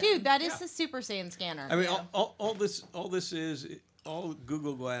would like, buy them? dude, that is the Super Saiyan scanner. I mean, all this is all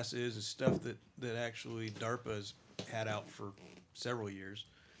Google Glass is stuff that actually DARPA's had out for several years.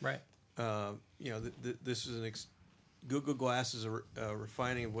 Right. You know, this is Google Glass is a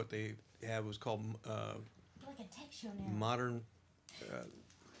refining of what they have was called Like a tech show now. modern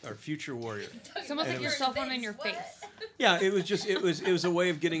or future warrior. It's almost And like it your was- cell phone in your face. Yeah, it was a way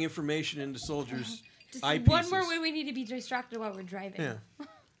of getting information into soldiers' Just eyepieces. one more way we need to be distracted while we're driving. Yeah.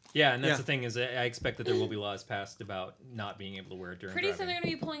 Yeah, and that's Yeah. the thing is I expect that there will be laws passed about not being able to wear it during Pretty soon driving. they're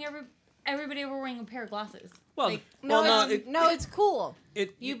gonna be pulling everybody over wearing a pair of glasses. Well, Like, No, Well, no, it's cool.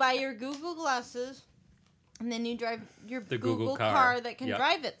 It You buy your Google glasses, and then you drive your The Google, Google car. car. that can Yep.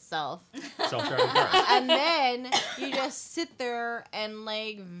 drive itself. self-driving car. And then you just sit there and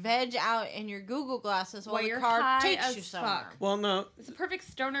like veg out in your Google glasses while While the you're car high takes as you somewhere. fuck. well, no, it's a perfect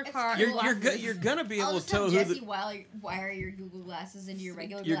stoner It's car. cool. you're gonna be I'll able just to tell have who Jesse the wire your Google glasses into your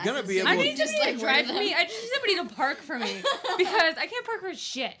regular You're glasses. gonna be so able I to- you need can somebody to like, wear drive them. me. I just need somebody to park for me because I can't park for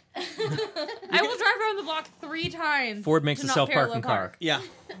shit. I will drive around the block 3 times. Ford makes to a not self-parking parallel car. park. Yeah.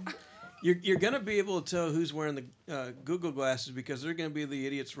 You're going to be able to tell who's wearing the Google glasses because they're going to be the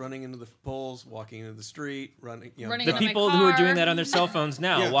idiots running into the poles, walking into the street, running. You know, Running The on my people who are doing car. that on their cell phones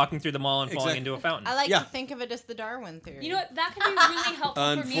now, Yeah. walking through the mall and falling Exactly. into a fountain. I like Yeah. to think of it as the Darwin theory. You know what? That can be really helpful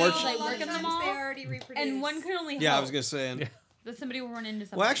for me. Unfortunately- Like A lot work of in the times mall, they already reproduce. and one can only Yeah, I hope was going to say. And, that somebody will run into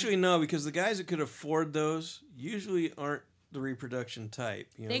something. well, actually, no, because the guys that could afford those usually aren't the reproduction type.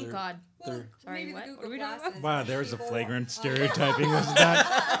 You know, thank they're- God. they're- Sorry, Maybe the what? Google What are we talking Glasses about? Wow, there's a people flagrant are- stereotyping, wasn't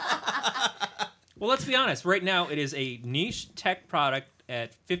that? Well, let's be honest. Right now, it is a niche tech product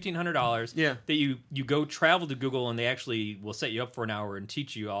at $1,500. Yeah. That you go travel to Google and they actually will set you up for an hour and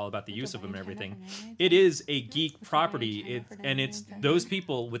teach you all about the use of them and everything. It is a geek property, and it's those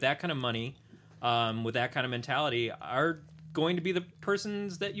people with that kind of money, with that kind of mentality are going to be the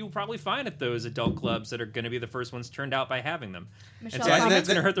persons that you'll probably find at those adult clubs that are going to be the first ones turned out by having them. Michelle, and so I think comments? that's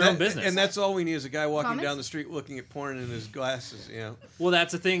going to hurt their own business. And that's all we need is a guy walking Comments? down the street looking at porn in his glasses. You know. Well,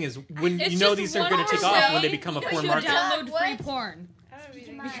 that's the thing is when It's you know just these are one going to take more off when way they become a to porn market. download What? free porn.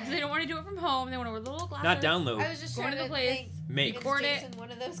 Because they don't want to do it from home. They want to wear little glasses. Not download. I was just Go trying to to the place. think. Make. Is Record it. Jason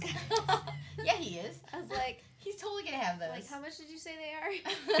one of those guys? Yeah, he is. I was like, He's totally gonna have those. like, how much did you say they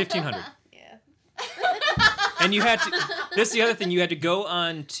are? 1,500. Yeah. And you had to. This is the other thing. You had to go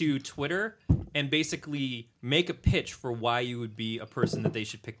on to Twitter and basically make a pitch for why you would be a person that they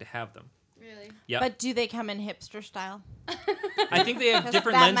should pick to have them. Really? Yep. But do they come in hipster style? I think they have 'Cause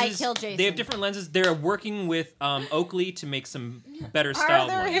different that might lenses. kill They have Jason. different lenses. They're working with Oakley to make some better Are styled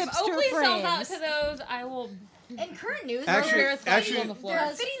there ones. If hipster Oakley sells out frames? to those, I will. In current news, Actually- they're actually- on the floor.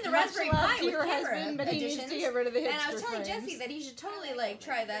 fitting the Much Raspberry love Pi to with your camera husband, but he needs to additions. get rid of the And I was hipster telling frames. Jesse that he should totally like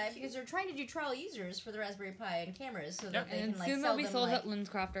try that because they're trying to do trial users for the Raspberry Pi and cameras so that Yep. they And can like soon sell they'll be them sold like, at Lynn's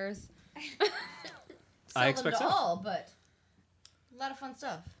Crafters. sell expect them to so. all, but a lot of fun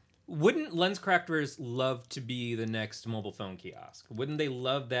stuff. Wouldn't lens crafters love to be the next mobile phone kiosk? Wouldn't they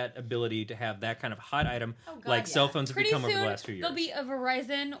love that ability to have that kind of hot item Oh, God, like yeah. cell phones have Pretty become over the soon, last few years? there'll be a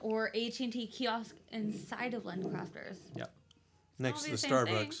Verizon or AT&T kiosk inside of Lynn's Crafters. Yep. Next to All the the same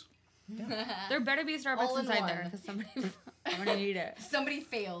thing. Starbucks. There better be a All Starbucks in inside one. there because I'm gonna need it. Somebody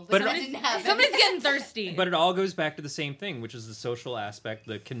failed. But it- Somebody didn't have it. Somebody's getting thirsty. But it all goes back to the same thing, which is the social aspect,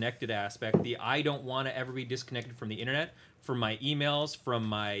 the connected aspect, the I don't want to ever be disconnected from the internet, from my emails, from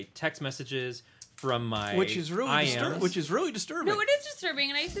my text messages, from my Which is really IMs. disturbing. no, it is disturbing,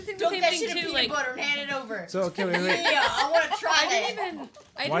 and I used to think the Dunk same that thing shit in too. peanut Like, butter and hand it over. So okay, wait. Yeah, I want to try I that. didn't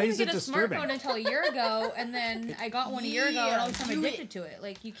Why even is get it a disturbing? smartphone until a year ago, and then I got one a year ago, and all of a sudden I'm Do addicted to it.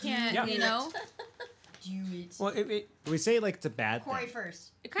 Like you can't, Yeah. you know, Do it. Well, We say it like it's a bad Corey thing. first.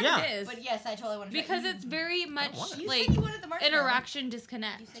 it kind Yeah. of is But yes, I totally want to try because it's very much You like said you wanted the marshmallow. interaction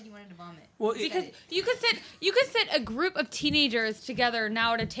disconnect. You said you wanted to vomit. well, Because you could sit a group of teenagers together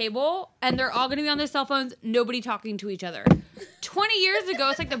now at a table, and they're all going to be on their cell phones, nobody talking to each other. 20 years ago,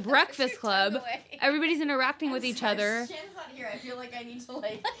 it's like the Breakfast Club. away. Everybody's interacting with each other. Shan's not here. I feel like I need to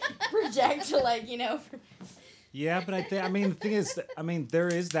like project to like Yeah, but I mean, the thing is, there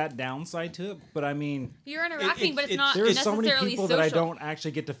is that downside to it. But I mean, You're interacting, but it's it's- not there are so many necessarily people social. that I don't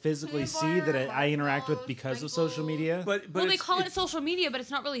actually get to physically see that I interact with because of social media. but Well, they it's- call it it's- social media, but it's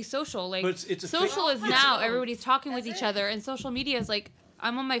not really social. Like, But it's a social fake- is now everybody's talking with each other, and social media is like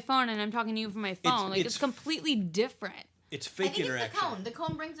I'm on my phone and I'm talking to you from my phone. Like it's it's completely different. It's I fake think interaction. it's the cone. The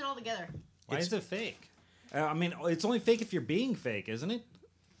cone brings it all together. Why is it fake? I mean, it's only fake if you're being fake, isn't it?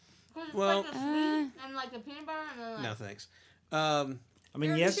 Well, and like the peanut butter and the no thanks. I mean,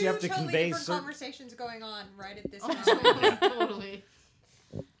 There are yes, two you have to totally convey different certain. conversations going on right at this totally, moment. totally.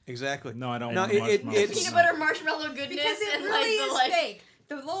 Exactly. No, I don't No, want it- marshmallows. it's- Peanut butter marshmallow goodness Because it and really like is the like. fake.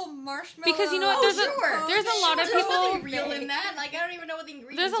 The little marshmallow. Because you know what? There's a lot of There's people. nothing real in that. Like I don't even know what the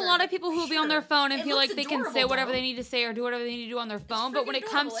ingredients There's a are. lot of people who will be on their phone and It feel looks like they can adorable, say whatever though. they need to say or do whatever they need to do on their phone. But when it Freaking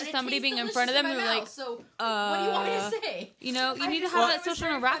comes adorable, to and it somebody tastes being in delicious front of them, my they're mouth, like, so what do you want me to say? you know, you I need to just have thought that it was social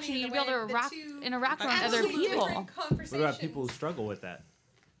very interaction. funny You need to the be able to way the two interact around other absolutely people. different What conversations. about people who struggle with that?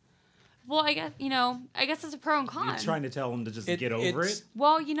 Well, I guess it's a pro and con. You're trying to tell them to just It- get over it's- it.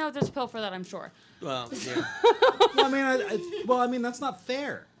 Well, there's a pill for that, I'm sure. Well, yeah. Well, I mean, that's not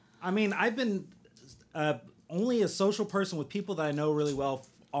fair. I mean, I've been only a social person with people that I know really well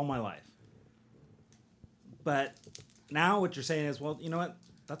all my life. But now what you're saying is, well, you know what?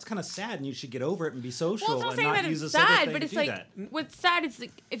 That's kind of sad, and you should get over it and be social Well, it's not and saying not that use it's this other sad, thing but to it's do like that. what's sad is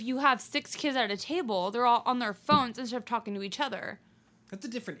like if you have 6 kids at a table, they're all on their phones instead of talking to each other. That's a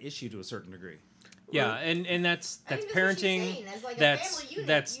different issue to a certain degree. Yeah, and that's I think that's what she's parenting. saying. As like a That's family unit,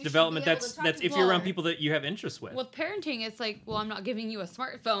 that's you should development. be able That's to talk that's to if you're around Well, people that you have interests with. With parenting, it's like, well, I'm not giving you a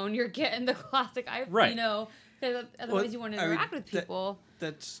smartphone. You're getting the classic iPhone, Right. 'cause otherwise you want to I mean, interact with people.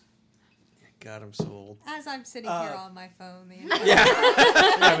 That's. God, I'm so old. As I'm sitting here on my phone,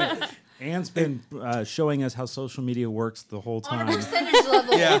 the Anne's been showing us how social media works the whole on a time. percentage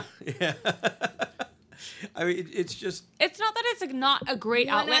level. Yeah, yeah. I mean, it's just. It's not that it's like not a great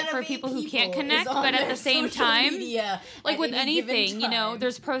One outlet out of for 8 people who can't people connect, is on but at their the same social time, media like at with any given anything, time.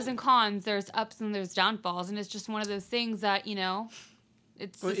 there's pros and cons. There's ups and there's downfalls, and it's just one of those things that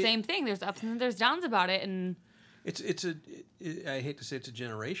it's Well, the same thing. There's ups and there's downs about it, and I hate to say it's a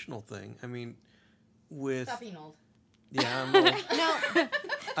generational thing. I mean, with Stop being old. yeah, I'm old. No,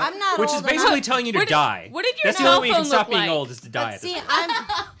 I'm not Which old is basically enough. telling you to What did- die. what did your That's the cell only way you can phone stop look being like? old is to die But at this see, point.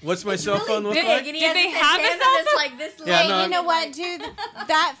 I'm. What's my cell phone look Big, like? and he Did has they his have a antenna cell that's phone? like this Yeah, Hey, no, you know what, dude?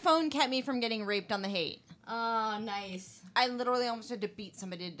 That phone kept me from getting raped on the hate. Oh, nice. I literally almost had to beat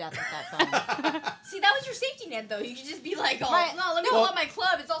somebody to death with that phone. See, that was your safety net, though. You could just be like, oh, Right. no, let me No. pull out my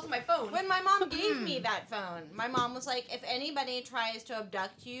club. It's also my phone. When my mom gave me that phone, my mom was like, if anybody tries to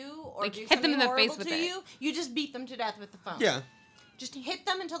abduct you or Like, do hit them something in the horrible face with to it. you, you just beat them to death with the phone. Yeah. Just hit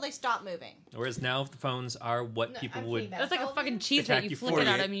them until they stop moving. Whereas now the phones are what No, people I'm would. feeding That's like a Well, fucking cheese attack that you you flick for it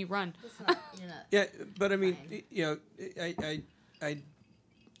at it. him and you run. It's not, you're not. Yeah, but I mean, Fine. you know, I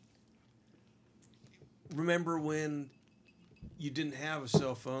remember when you didn't have a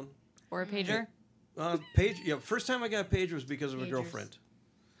cell phone. Or a pager. Page. Yeah, first time I got a pager was because of a Pagers. girlfriend.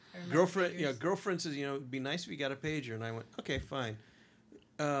 I remember Girlfriend. pagers. Yeah, girlfriend says, you know, it'd be nice if you got a pager, and I went, okay, fine.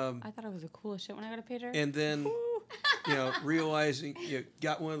 I thought it was the coolest shit when I got a pager. And then, you know, realizing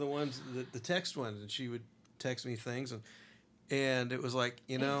got one of the ones, the text ones, and she would text me things, and it was like,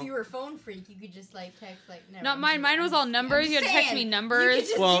 you know, If you were a phone freak, you could just like text like. Never, Not mine. Mine was all numbers. You had to text me numbers. You could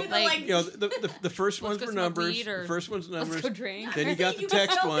just well, do the, like, you know, the first Let's ones go were smoke numbers. weed or The first one's let's numbers. go drink. Then you got the you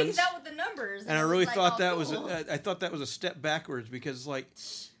text spell ones. things out with the numbers, And I was really like, thought oh, that was cool. I thought that was a step backwards because like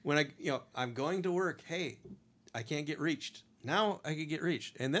when I'm going to work, hey, I can't get reached. Now I could get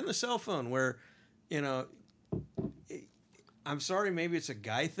reached. And then the cell phone where, you know, I'm sorry, maybe it's a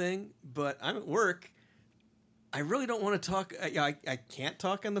guy thing, but I'm at work. I really don't want to talk. I can't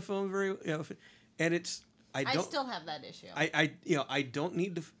talk on the phone very, and it's I I don't. still have that issue. I don't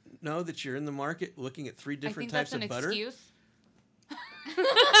need to know that you're in the market looking at 3 I different think types that's an of butter. excuse.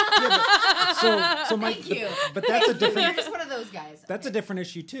 So my, Thank you. but that's a You're different. just one of those guys. That's a Okay. different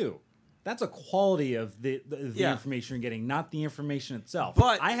issue too. That's a quality of the Yeah. information you're getting, not the information itself.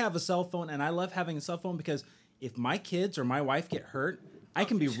 But- I have a cell phone, and I love having a cell phone because if my kids or my wife get hurt, I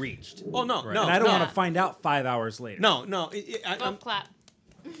can be reached, Oh no, Right. no, and I don't no, want to find out 5 hours later. no. Golf clap.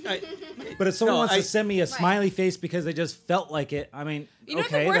 But if someone No, wants I- to send me a smiley face because they just felt like it, I mean, You know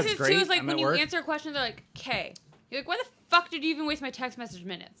okay, what the worst that's is great. too is like I'm when at you work. answer a question, they're like, "K." You're like, "Why the fuck did you even waste my text message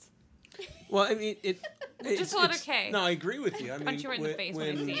minutes?" Well, I mean, Just a letter K. No, I agree with you. I mean, Punch you right in the face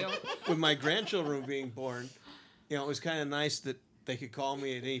when I see you. when my grandchildren were being born, you know, it was kind of nice that they could call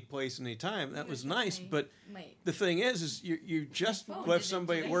me at any place, any time. That was nice. But Wait. the thing is you just phone, left did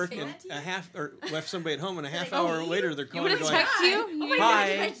somebody I at work say and that to you? a half, or left somebody at home, and a half I call hour you? later they're You calling would have going, texted you. Oh my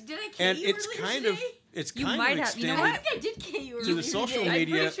Hi. God, did I kill and you it's earlier kind today? it's You kind might of have- you know extended I think I did kill you to earlier the social today.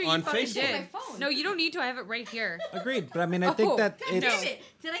 media pretty sure you on fucking Facebook. did. My phone. No, you don't need to. I have it right here. Agreed, but I mean, I think Oh, that God, it's Damn it!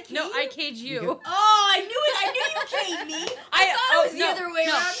 Did I kill No, you? I caged you. Oh, I knew it! I knew you caged me. I thought it was the other way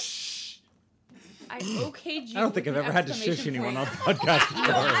around. I okayed you. I don't think with I've an ever had to shush exclamation anyone on point.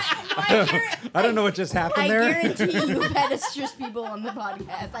 podcast before. I don't know what just happened I there. guarantee you've had to shush people on the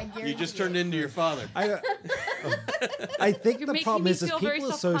podcast. I guarantee You just turned into your father. I think You're the making problem me is feel very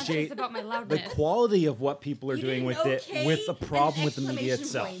people self-conscious associate about my the loudness. quality of what people are You doing didn't with it okay with the an problem with the media exclamation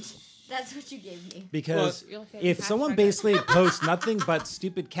itself. point. That's what you gave me. Because You're like a if someone hashtag. basically posts nothing but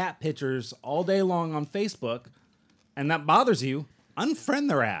stupid cat pictures all day long on Facebook, and that bothers you, unfriend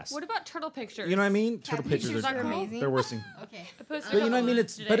their ass. What about turtle pictures? You know what I mean? Turtle pictures pictures are are amazing. they're worse thing. Okay. I posted But you know what I a mean? couple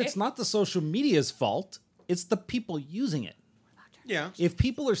It's but today. it's not the social media's fault. It's the people using it. Yeah. If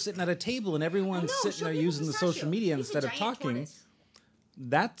people are sitting at a table and everyone's No, sitting show there people using the pistachio. social media He's a instead of giant talking, tortoise.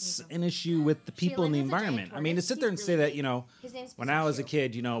 that's an issue with the people in the Shayla, that's a giant environment. I mean, to tortoise. sit there and He's say really that, you know, His name's when I was a Pistachio.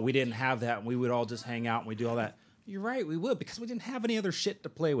 kid, you know, we didn't have that and we would all just hang out and we do all that. You're right, we would, because we didn't have any other shit to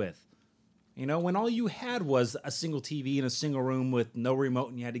play with. You know, when all you had was a single TV in a single room with no remote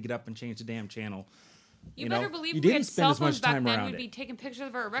and you had to get up and change the damn channel. You, know, better believe you if we didn't had spend cell as much phones back time then, around we'd be it. taking pictures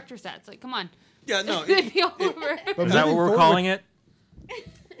of our erector sets. Like, come on. Yeah, no. They'd be all over. But Is that what moving we're forward- calling it?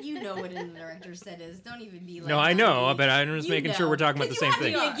 You know what an erector set is. Don't even be like. No, I know, geek. but I'm just You making sure know. we're talking about the 'Cause same you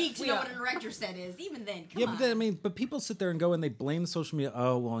thing. have to be a geek to We know are. what an erector set is. Even then, come Yeah, on. but then, I mean, but people sit there and go and they blame the social media.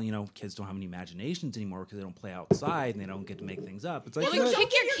 Oh, well, you know, kids don't have any imaginations anymore because they don't play outside and they don't get to make things up. It's like, Well, you know then what?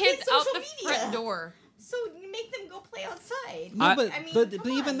 kick your Don't give your kids kids out social the media. front door. So you make them go play outside. No, but, I mean, but come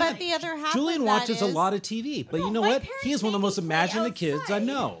even on. that, But the other half Julian of that watches a is- lot of TV. But No, you know my what? parents He is one of the make most me play imaginative kids I outside.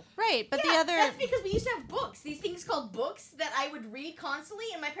 know. Right, but Yeah, the other that's because we used to have books. These things called books that I would read constantly,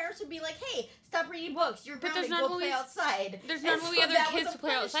 and my parents would be like, "Hey, stop reading books. You're But grounded. there's not Go play always- outside." There's And not really so other that was kids a to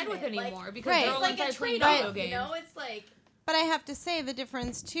play outside with punishment. anymore Like, because Right. they're it's all like inside a playing trade-off. video games. You know, it's like But I have to say the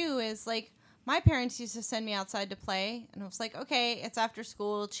difference too is like my parents used to send me outside to play, and I was like, okay, it's after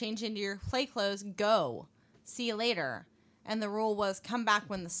school, change into your play clothes, go, see you later. And the rule was come back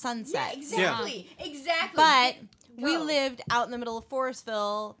when the sun yeah, sets. exactly. But We Go. lived out in the middle of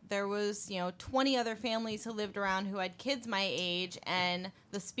Forestville. There was, 20 other families who lived around who had kids my age, and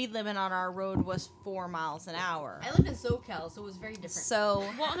the speed limit on our road was 4 miles an hour. I lived in SoCal, so it was very different. So,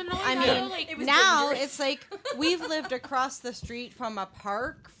 Well, and then I also, mean, like, it was now dangerous. it's like we've lived across the street from a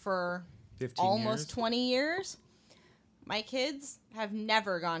park for 15 almost years. 20 years. My kids have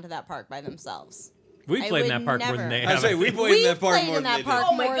never gone to that park by themselves. We I played in would that park more never. than they I have. say we played in We've that park played more in than that they park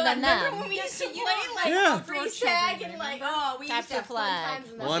did. Oh my more god! than Remember them. when we used to Yeah, play you like Yeah. freeze For tag children, and like remember? we used to Capture have fun flag.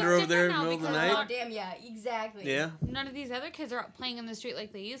 times in that. Wander over there in the now middle of the because- Oh night. damn yeah, exactly. Yeah. none of these other kids are out playing in the street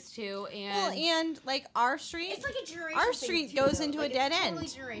like they used to, and Well, and like our street, It's like a generation. Our thing, street too, goes though. into Like, a dead it's end. Totally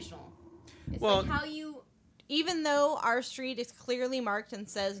generational. It's Well- like how you. even though our street is clearly marked and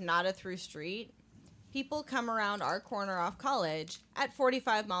says not a through street, people come around our corner off College at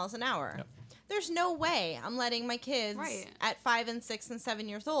 45 miles an hour. Yep. There's no way I'm letting my kids Right. at 5 and 6 and 7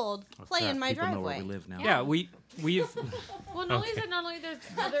 years old Oh, play crap, in my people know driveway. where we live now. Yeah, we've well, not only is it not only there's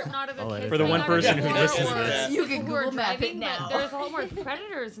not other Oh, kids for the playing one on person it, who or- listens to or this. You people can who are Google map it driving, now. but there's a lot more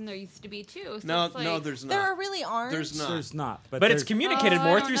predators than there used to be too. So No, it's like, no, there's There not. really aren't. There's not. There's not. but it's there's- communicated Oh, I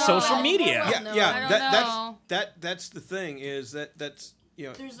more don't through know. social Well, media. well, Yeah, no, yeah. I don't know. That's the thing is that's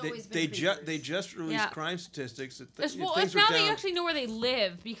There's they always been they creepers. just released Yeah. crime statistics that It's, you know, well, things it's are now down. that you actually know where they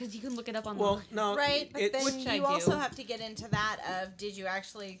live because you can look it up online. Well, no, Right, but it's, then Which I you do. also have to get into that of did you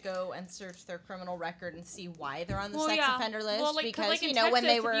actually go and search their criminal record and see why they're on the sex offender list? Well, like, because like in you know when they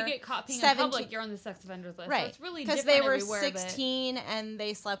Texas, were if you get caught peeing in 17 public, you're on the sex offenders list. right, So it's really because different they were everywhere, but- 16 and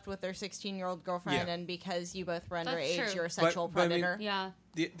they slept with their 16-year-old girlfriend, Yeah. and because you both were That's underage, true. you're a sexual but I mean- predator. Yeah.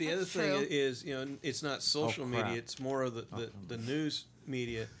 the other That's thing true. is it's not social crap. media, it's more of the news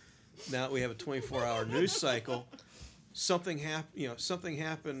media. Now that we have a 24-hour news cycle, something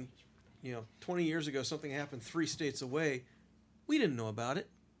happened 20 years ago, something happened 3 states away. We didn't know about it.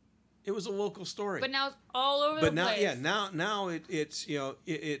 It was a local story. But now it's all over But the now, place. yeah, now it's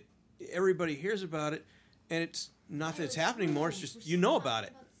it everybody hears about it, and it's not that it's happening more. It's just you know about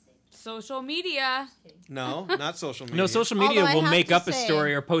it. Social media. No, not social media. No, social media Although I will have make to up a say-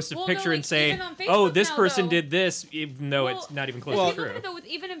 story or post a Well, no, picture and like, say, even on "Oh, Facebook this now, person though- did this," even though Well, it's not even If close you to look at true. it, though,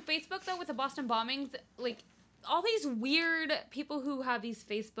 even in Facebook, though, with the Boston bombings, like all these weird people who have these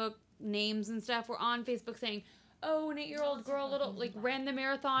Facebook names and stuff were on Facebook saying, "Oh, an 8-year-old girl, ran the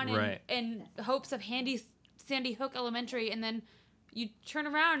marathon Right. in hopes of Sandy Hook Elementary," and then you turn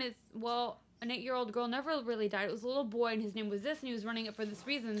around, it's an 8-year-old girl never really died. It was a little boy, and his name was this, and he was running it for this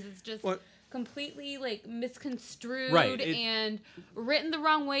reasons. It's just What? completely misconstrued Right, and written the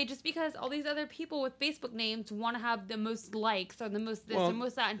wrong way just because all these other people with Facebook names want to have the most likes or the most this Well, and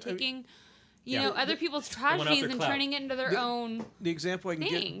most that and taking Yeah. other people's want out tragedies their and clout. turning it into their own. The example I can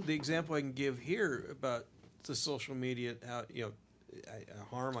thing. give here about the social media, how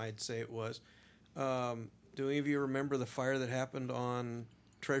harm I'd say it was. Do any of you remember the fire that happened on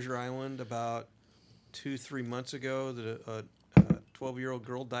Treasure Island about 2-3 months ago that a 12-year-old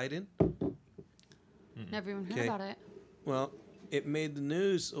girl died in? Never even heard Okay. about it. Well, it made the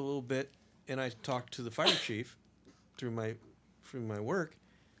news a little bit, and I talked to the fire chief through my work.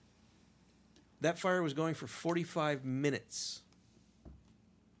 That fire was going for 45 minutes.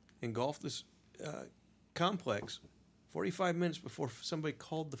 Engulfed this complex 45 minutes before somebody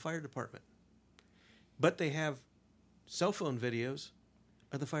called the fire department. But they have cell phone videos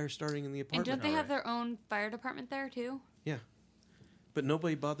of the fire starting in the And apartment. don't they have their own fire department there too? Yeah, but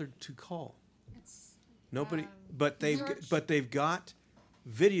nobody bothered to call. It's, Nobody, Um, but George- they've got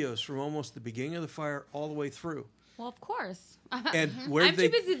videos from almost the beginning of the fire all the way through. Well, of course. And where I'm they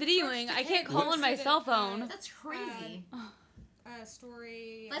too busy videoing. I can't call on my cell phone. That's crazy. a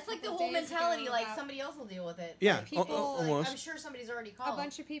story. That's like the couple whole days mentality. ago Like about somebody else will deal with it. Yeah, Like, people. almost. I'm sure somebody's already a called.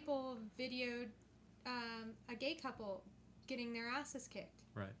 bunch of people videoed a gay couple getting their asses kicked,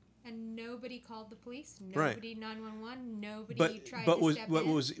 Right. and nobody called the police. Right. Nobody 911. Nobody but tried but to was step what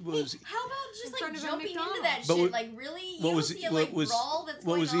in. was How about just in like front of a jumping into McDonald's. that But shit? what- Like really, you what don't was see a what like was brawl that's what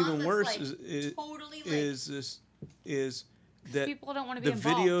going was on even that's, worse like, is totally like is that People don't want to be the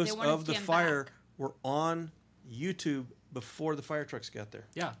involved. They videos want to of the stand fire back. were on YouTube before the fire trucks got there.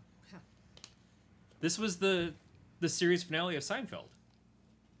 Yeah. This was the series finale of Seinfeld.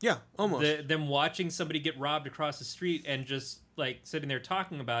 Yeah, almost. Them watching somebody get robbed across the street and just sitting there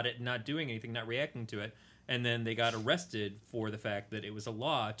talking about it and not doing anything, not reacting to it, and then they got arrested for the fact that it was a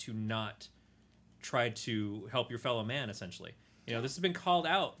law to not try to help your fellow man. Essentially, this has been called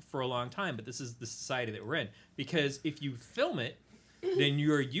out for a long time, but this is the society that we're in. Because if you film it, then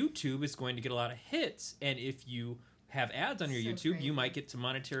your YouTube is going to get a lot of hits, and if you have ads on your So YouTube, crazy. you might get some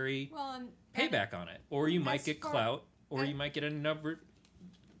monetary Well, and payback on it, or you might as get far- clout, or as- you might get a number.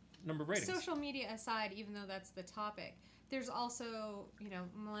 number of ratings. social media aside, even though that's the topic, there's also,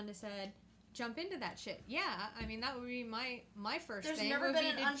 Melinda said, jump into that shit. Yeah, I mean, that would be my first There's thing. never would been be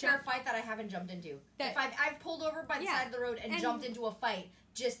an to unfair jump- fight that I haven't jumped into. That- If I've pulled over by the Yeah, side of the road and jumped into a fight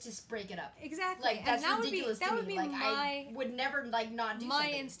just to break it up. Exactly. Like, that's and ridiculous that to would me. be Like, I my would never, not do my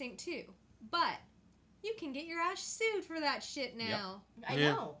something. instinct too. But you can get your ass sued for that shit now. I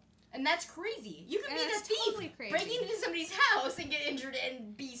Yeah. know. And that's crazy. You could And be the that's thief, totally crazy. breaking into somebody's house and get injured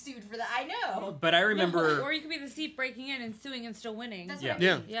and be sued for that. I know. But I remember. No, or you could be the thief breaking in and suing and still winning. That's Yeah. what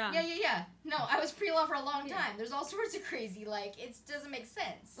I mean. Yeah. Yeah. No, I was pre-law for a long time. There's all sorts of crazy, it doesn't make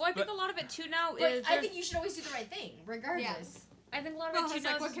sense. Well, I think a lot of it too now But is. I think you should always do the right thing, regardless. I think a lot of Well, it too it's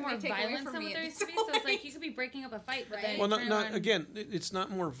like, now what is can more they take away violence from than me what at there used this to be. So it's like point? you could be breaking up a fight, but Right. then Well, turn around- again. It's not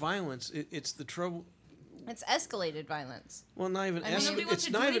more violence. It's the trouble. It's escalated violence. Well, not even I mean, nobody wants it's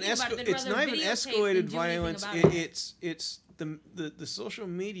to not do even anything about it. They'd it's rather not even videotape than escalated do anything violence. about it. It's the social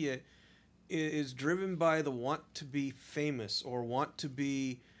media is driven by the want to be famous or want to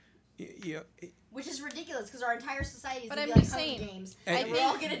be, Which is ridiculous because our entire society is But gonna I'm be just like saying, Hunger Games, And- and we're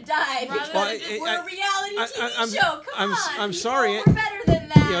all gonna die Rather because than Well, just- we're a reality TV I'm- show. Come I'm on, sorry, people, we're better than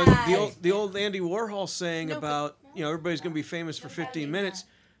that. the old Andy Warhol saying No, but- about everybody's going to be famous for Don't gotta 15 be minutes. that.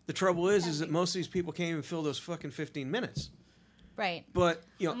 The trouble is that most of these people can't even fill those fucking 15 minutes. Right. But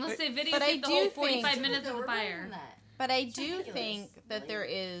Unless they But I videotape the do whole think- 45 minutes of We're the better fire. than that. But I It's do ridiculous. think that there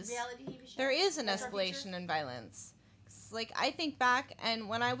is Reality TV show? there is an That's our future? escalation in violence. 'Cause, I think back, and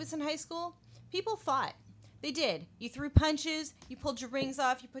when I was in high school, people fought. They did. You threw punches. You pulled your rings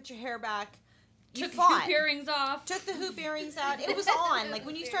off. You put your hair back. You Took fought. hoop earrings off. Took the hoop earrings out. It was on.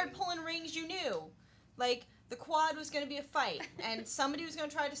 When you started pulling rings, you knew. The quad was going to be a fight, and somebody was going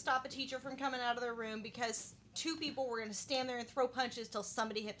to try to stop a teacher from coming out of their room because two people were going to stand there and throw punches till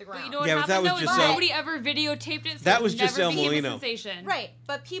somebody hit the But ground. you know what Yeah, but that happened was though? Is just El- nobody ever videotaped it. So That it was just never El became Molino. a sensation. Right,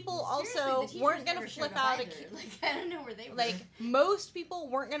 but people Seriously, also the teachers weren't going never to showed flip up out a either. I don't know where they were. most people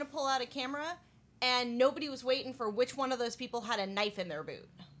weren't going to pull out a camera, and nobody was waiting for which one of those people had a knife in their boot.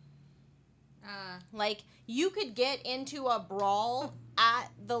 You could get into a brawl at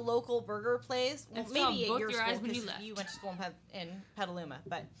the local burger place. Well, And still maybe have at both your your school eyes when you 'cause left. you went to school in Petaluma,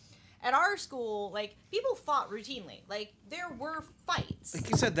 but at our school, people fought routinely. There were fights. like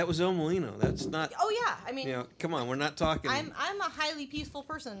you said, that was El Molino. That's not. Oh yeah, I mean, Come on, we're not talking. I'm a highly peaceful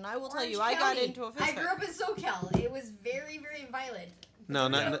person, and I will tell Orange you, I got County. into a fist I grew fight. up in SoCal. It was very, very violent. No,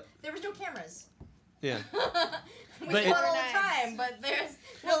 not. There was no cameras. Yeah. We But fought all the Nice. time, but there's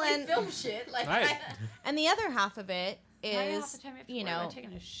Well, nobody and- film shit. Right. And the other half of it Now you have is, the time to you worry about know,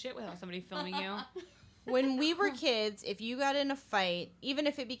 taking a shit without somebody filming you. when we were kids, if you got in a fight, even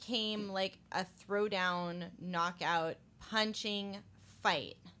if it became a throwdown, knockout, punching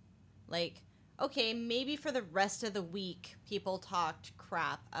fight, okay, maybe for the rest of the week, people talked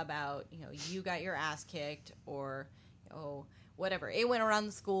crap about, you got your ass kicked or, whatever. It went around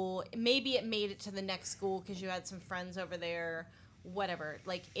the school. Maybe it made it to the next school because you had some friends over there, whatever.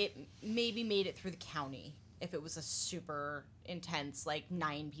 It maybe made it through the county. If it was a super intense,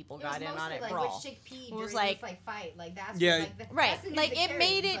 9 people It was got in on mostly, it, like, brawl. which chick peed It was during like- this, fight. That's Yeah. what, the, Right, that's the news that it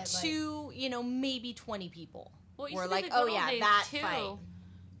made carried, it but, to, maybe 20 people. Well, it Were used to be like, the oh good old yeah, days, that too, fight.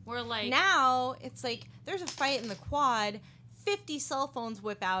 Where Now, it's there's a fight in the quad, 50 cell phones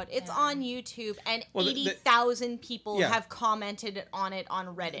whip out, it's Yeah. on YouTube, and Well, 80,000 people Yeah. have commented on it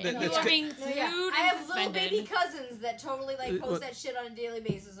on Reddit. That- you that's are ca- being No, sued yeah. and I have little suspended. baby cousins that totally Well, post that shit on a daily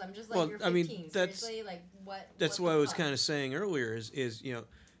basis. I'm just Well, you're I 15. mean, that's- seriously, what? That's what what the I was fuck? kind of saying earlier. Is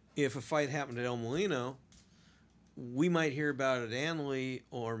if a fight happened at El Molino, we might hear about it at Annalee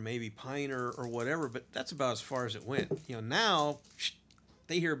or maybe Piner or whatever, but that's about as far as it went. Now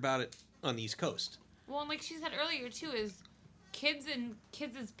they hear about it on the East Coast. Well, and like she said earlier too, is kids and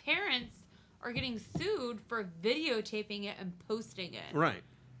kids' parents are getting sued for videotaping it and posting it. Right.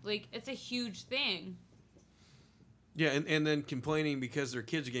 It's a huge thing. Yeah, and then complaining because their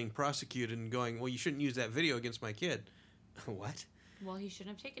kids are getting prosecuted and going, well, you shouldn't use that video against my kid. What? Well, he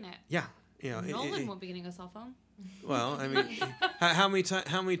shouldn't have taken it. Yeah. it- Nolan it- won't be getting a cell phone. Well, I mean, how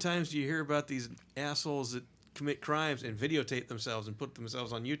many times do you hear about these assholes that commit crimes and videotape themselves and put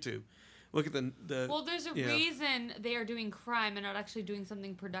themselves on YouTube? Look at the Well, there's a you know. reason they are doing crime and not actually doing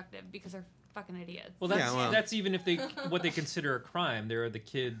something productive because they're fucking idiots. Well, that's Yeah, well. that's even if they what they consider a crime. There are the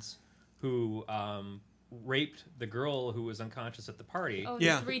kids who raped the girl who was unconscious at the party Oh,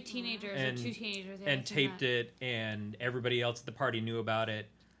 Yeah. the 3 teenagers And- or 2 teenagers. Yeah, and I've seen taped that. it, and everybody else at the party knew about it.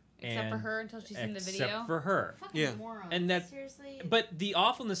 Except for and- her until she's in the Except video. for her. Fucking Yeah. morons. And that- Seriously. But the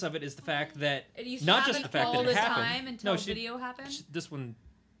awfulness of it is the fact that It used to not happen just the fact all that it the happened. time until No, she- video happened. This one,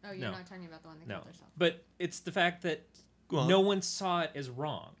 Oh, you're No. not talking about the one that no. killed herself. But it's the fact that Well- no one saw it as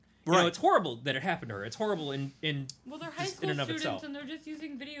wrong. You know, Right. it's horrible that it happened to her. It's horrible in Well, they're high just school in and of students, itself. and they're just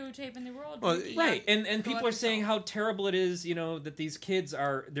using videotape, and they were all Well, drinking. right. And Go people F are saying yourself. how terrible it is, you know, that these kids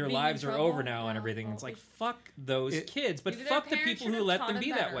are their Being in lives are trouble? over now and Yeah. everything. Well, It's like fuck those kids, but maybe their fuck the parents people who should've let taught them them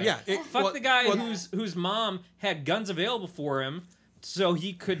be that better. way. Yeah, Fuck the guy well, whose mom had guns available for him, so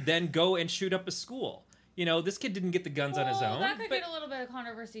he could then go and shoot up a school. You know, this kid didn't get the guns on his own. That could but get a little bit of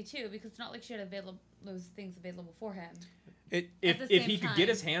controversy too, because it's not like she had those things available for him. if the if same he could time. get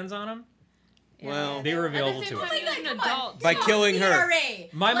his hands on them, Well, they were At the available same to time, him. he was an Come on. adult. By too. killing her. NRA.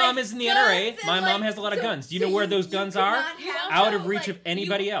 My Like, mom is in the guns NRA. and, My mom like, has a lot of so- guns. Do you so know where you- those you guns could are? not have Out of no, reach like, of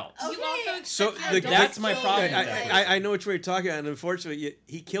anybody else. Okay. You also So expect the- adults that's to my kill problem you. with that. I know what you're talking about, and unfortunately,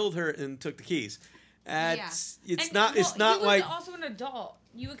 he killed her and took the keys. It's And, not. It's well, not he was like. also an adult.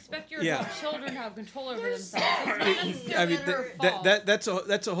 You expect your Yeah. adult children to have control over There's- themselves. It's not I necessarily mean, her that,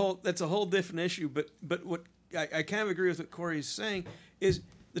 fault. that's a whole different issue. But what I kind of agree with what Corey's saying is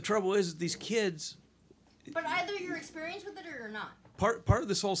the trouble is these kids. But either you're experienced with it or you're not. Part of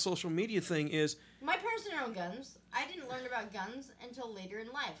this whole social media thing is My parents didn't own guns. I didn't learn about guns until later in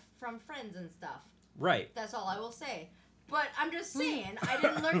life from friends and stuff. Right. That's all I will say. But I'm just saying, I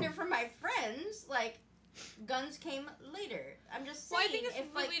didn't learn it from my friends. Like, guns came later. I'm just saying, Well, I think it's if,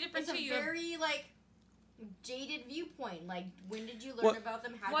 really like, different it's a too. very like jaded viewpoint. Like, when did you learn Well- about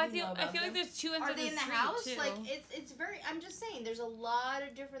them? How Well, do you know I about feel like them? there's two ends Are of they the in the street, house? too. Like, it's very. I'm just saying, there's a lot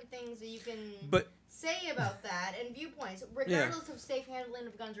of different things that you can But- say about that and viewpoints, regardless of safe handling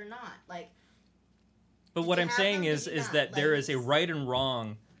of guns or not. Like, But Did what you I'm have saying them? is Did you not? that Like, there is a it's- right and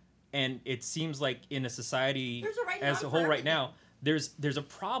wrong, and it seems like in a society There's a right and as a wrong whole for right now, there's a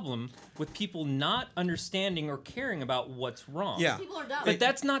problem with people not understanding or caring about what's wrong. Yeah. people are dumb. But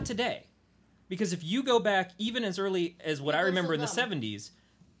that's not today. Because if you go back even as early as what I People are remember in the still dumb. 70s,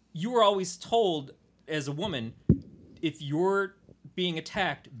 you were always told as a woman, if you're being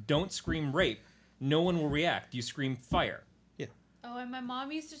attacked, don't scream rape. No one will react. You scream fire. Oh, and my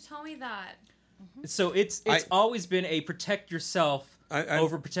mom used to tell me that. So it's always been a protect yourself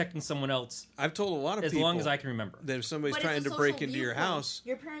over protecting someone else I've told a lot of as people long as I can remember. that if somebody's But trying it's a to break social into your viewpoint. house,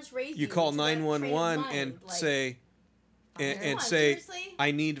 Your parents raised you call to that train of 911 mind, and like, say and Come on, say seriously?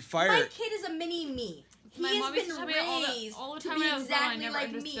 I need fire. My kid is a mini me. He My has mom used to been tell me raised all the to time be when I was little, I exactly never like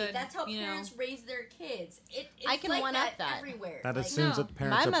me. understood, That's how you know. parents raise their kids. It's I can like one-up that that. everywhere. That Like, assumes No. that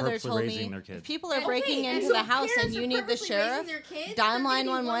parents My are mother purposely told raising me their if kids. people are Okay, breaking and into so the house and parents you are need the purposely sheriff, raising their kids, dial they're gonna be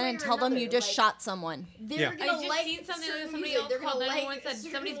one 911 way and or tell them you another, just like, shot someone. They're Yeah. I gonna just like seen something certain that somebody music. else They're called gonna 911 like said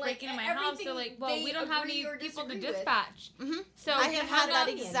certain, somebody's like, breaking into my house. They're like, well, they we don't have any agree or people to disagree with. dispatch. Mhm. So I he have hung had that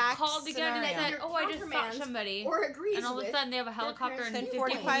up, exact called again and scenario. said, oh, I just shot Countermands somebody. Or agrees And all of a with sudden they have a their helicopter parents and in 50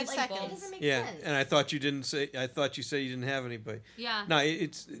 45 people. seconds. It doesn't make Yeah, sense. and I thought you didn't say. I thought you said you didn't have anybody. Yeah. No,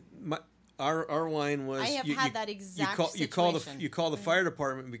 it's our line was. I have had that exact you call the situation. fire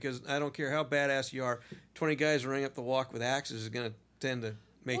department because I don't care how badass you are. 20 guys running up the walk with axes is going to tend to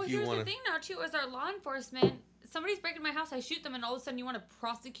make Well, you here's want the to. thing now, too, as our law enforcement, somebody's breaking my house, I shoot them, and all of a sudden you want to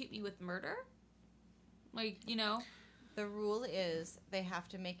prosecute me with murder? Like, you know? The rule is they have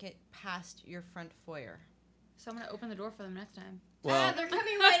to make it past your front foyer. So I'm going to open the door for them next time. Well, they're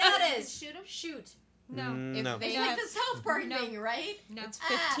coming right at us. Shoot them. Shoot. No. If no. they It's have, like the South Park No. thing, right? No. it's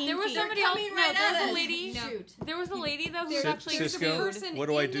Ah, 15 There was feet. somebody They're else. coming No, right there was at a us. lady. No. Shoot. There was a lady though who There's actually there's a Cisco, person what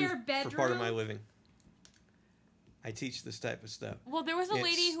do I in do their for part of my bedroom. living? I teach this type of stuff. Well, there was a lady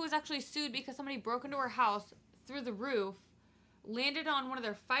It's- who was actually sued because somebody broke into her house through the roof, landed on one of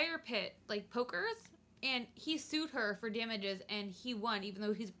their fire pit like pokers, and he sued her for damages, and he won even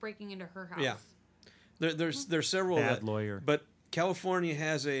though he's breaking into her house. Yeah. There's several Bad that, lawyer. but California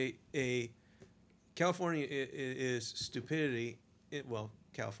has a California is stupidity.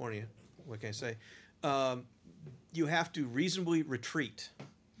 California, what can I say? You have to reasonably retreat.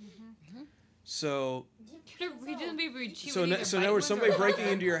 So Reasonably rude. She so would no, either so bite now with somebody or- breaking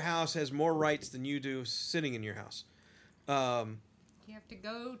into your house has more rights than you do sitting in your house. You have to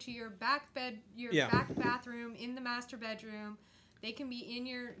go to your back Yeah. back bathroom in the master bedroom. They can be in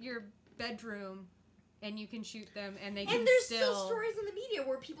your bedroom, and you can shoot them, and they can And there's still stories in the media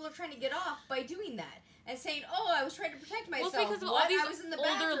where people are trying to get off by doing that and saying, "Oh, I was trying to protect Well, myself." it's because of What? all these I was in the older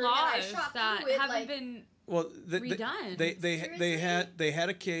bathroom and I laws shot that through it, haven't like, been Well, redone. they had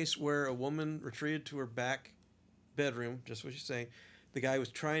a case where a woman retreated to her back bedroom, just what you're saying. The guy was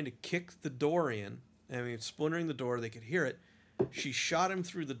trying to kick the door in. I mean, splintering the door. They could hear it. She shot him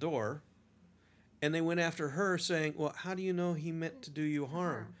through the door, and they went after her, saying, "Well, how do you know he meant to do you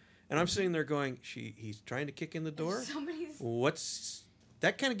harm?" And I'm sitting there going, "He's trying to kick in the door. somebody's What's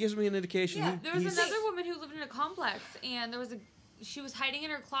that? Kind of gives me an indication. Yeah, There was he's- another woman who lived in a complex, and there was she was hiding in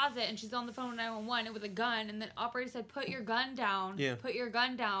her closet and she's on the phone with 911 with a gun, and the operator said, "Put your gun down." Yeah. Put your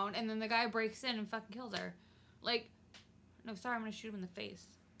gun down, and then the guy breaks in and fucking kills her. Like, no, sorry, I'm gonna shoot him in the face.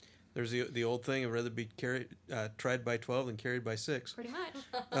 There's the old thing: I'd rather be tried by 12 than carried by 6. Pretty much.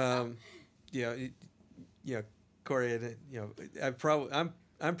 Corey.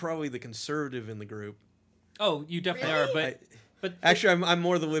 I'm probably the conservative in the group. Oh, you definitely Really? are, but Actually, I'm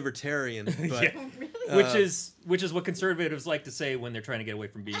more the libertarian. But which is what conservatives like to say when they're trying to get away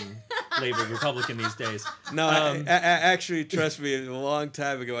from being labeled Republican these days. no, actually, trust me. A long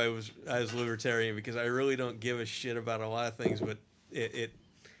time ago, I was libertarian because I really don't give a shit about a lot of things. But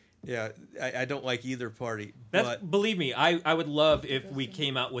I don't like either party. Believe me, I would love if we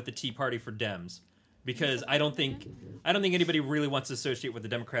came out with the Tea Party for Dems, because I don't think anybody really wants to associate with the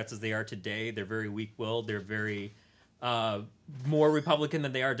Democrats as they are today. They're very weak-willed. They're very more Republican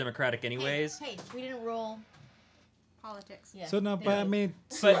than they are Democratic, anyways. Hey, we didn't roll. Politics. Yeah. So no, but I mean,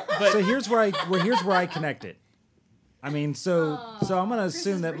 But so here's where I connect it. I mean, so I'm gonna Chris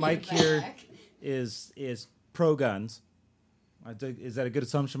assume is that Mike bringing it here back. is pro guns. Is that a good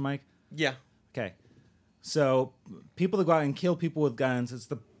assumption, Mike? Yeah. Okay. So people that go out and kill people with guns, it's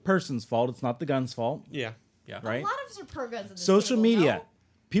the person's fault. It's not the gun's fault, Yeah. right? A lot of us are pro guns. At this Social table, media. no?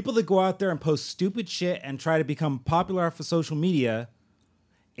 People that go out there and post stupid shit and try to become popular off of social media,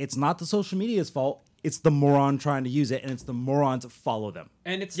 it's not the social media's fault. It's the moron trying to use it, and it's the morons that follow them.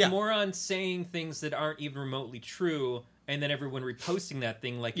 And it's Yeah. the morons saying things that aren't even remotely true, and then everyone reposting that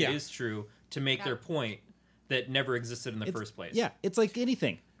thing like Yeah. it is true to make their point that never existed in the first place. Yeah, it's like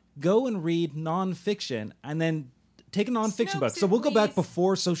anything. Go and read nonfiction, and then take a nonfiction book. Snopes So it, we'll go back please.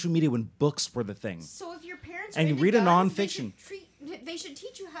 before social media when books were the thing. So if your parents And are you into read a guns, nonfiction. they should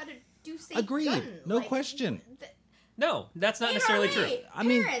teach you how to do safe Agreed. gun. No Like, question. No, that's not necessarily true. I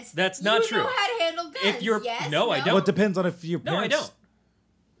mean, parents, that's not you true. know how to handle guns. If you're- yes, no, I don't. Well, it depends on if your No, I parents... don't.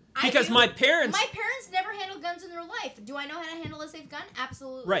 I Because do. my parents... My parents never handled guns in their life. Do I know how to handle a safe gun?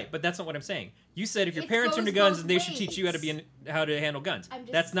 Absolutely. Right, but that's not what I'm saying. You said if your It parents are goes into guns, both then they should teach you how to ways. how to handle guns. I'm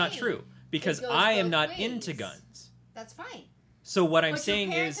just That's not saying. true, because It goes I am both not ways. into guns. That's fine. So what I'm But saying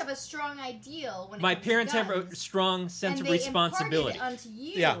your parents is, have a strong ideal when it my comes to parents have a guns, strong sense and of they responsibility. imparted it onto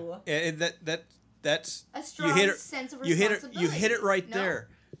you. Yeah. And that's A strong sense of you hit responsibility. it right No? there.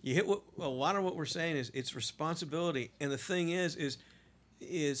 You hit a lot of what we're saying is it's responsibility, and the thing is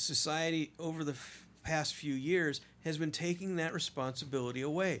society over the past few years has been taking that responsibility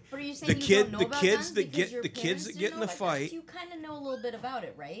away. But are you saying you don't know about guns that because get your the kids parents that didn't get in know the about guns? fight. You kind of know a little bit about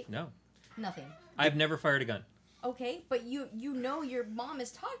it, right? No, Nothing. I've never fired a gun. Okay, but you know your mom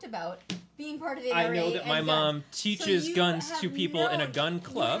has talked about being part of the NRA I know that and my guns. mom So teaches you guns have to people in a known- gun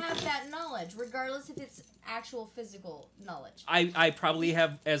club. You have that knowledge, regardless if it's actual physical knowledge. I probably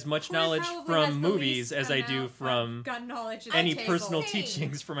have as much Corey knowledge probably has from the movies least as I do amount of from gun knowledge at any the table. personal Saying,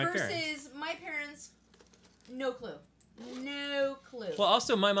 teachings from my parents. Versus my parents, no clue. No clue. Well,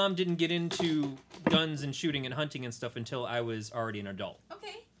 also, my mom didn't get into guns and shooting and hunting and stuff until I was already an adult.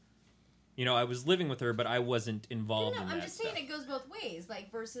 okay. You know, I was living with her, but I wasn't No, involved in that I'm just stuff. saying it goes both ways.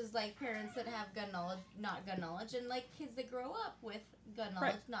 Like versus like parents that have gun knowledge, not gun knowledge, and like kids that grow up with gun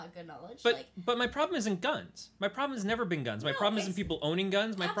knowledge, Right. not gun knowledge. But like, but my problem isn't guns. My problem has never been guns. My No, problem isn't it's- people owning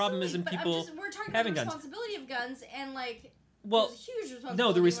guns. My problem isn't absolutely, but people we're talking having about the guns. responsibility of guns and like Well, there's a huge responsibility. no,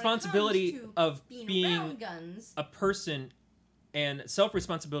 the when it responsibility comes to of being being around guns. a person and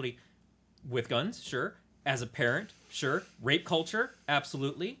self-responsibility with guns, sure. As a parent, sure. Rape culture,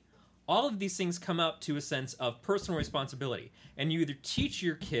 absolutely. All of these things come up to a sense of personal responsibility. And you either teach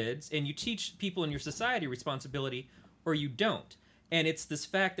your kids and you teach people in your society responsibility, or you don't. And it's this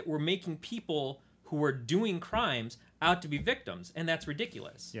fact that we're making people who are doing crimes out to be victims, and that's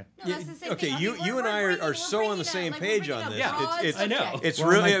ridiculous. Yeah. No, that's the same Okay, thing. I you mean, you we're and I bringing- are we're so on the bringing same a- like, we're page bringing on a this. Yeah. broad I know. subject. It's Well,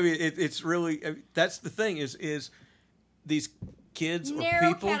 really. my- I mean, it's really. That's the thing. Is these kids or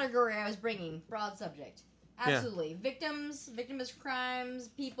narrow people? category I was bringing. Broad subject. Absolutely. Victimist crimes,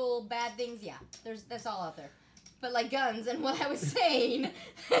 people, bad things. Yeah, that's all out there. But like guns and what I was saying, and,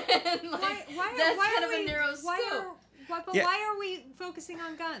 like, Why that's why kind are of we, a narrow why scope. are, why, but Yeah. why are we focusing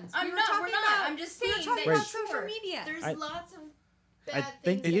on guns? I'm we were not. talking We're not. about. I'm just we saying were talking that about sure, social media. There's I- lots of. I Bad think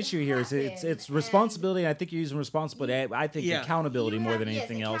things the that issue here is happen, it's and- responsibility. I think you're using responsibility. I think Yeah. accountability You more have- than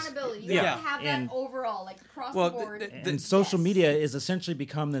anything yes, else. accountability. You Yeah. have to have And- that overall, like across Well, the board. And social Yes. media is essentially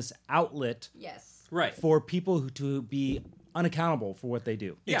become this outlet Yes. Right. for people to be unaccountable for what they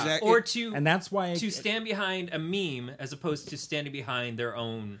do. Yeah. Exactly. Or to And that's why to stand behind a meme as opposed to standing behind their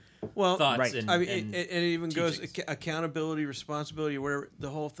own Well, thoughts. Right. And, I mean, and it even goes teachings. accountability, responsibility, whatever. The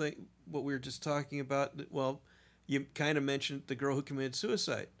whole thing. What we were just talking about. Well, you kind of mentioned the girl who committed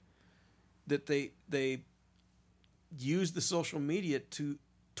suicide. That they use the social media to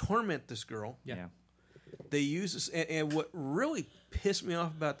torment this girl. Yeah. They use this, and what really pissed me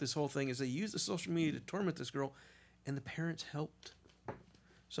off about this whole thing is they use the social media to torment this girl, and the parents helped.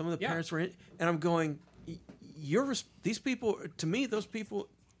 Some of the parents were in, and I'm going, these people, to me, those people,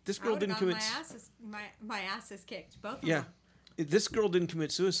 this girl didn't commit. My ass is kicked. Both of Yeah, them. this girl didn't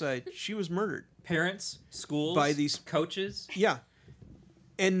commit suicide. She was murdered. Parents, schools, By these coaches. Yeah,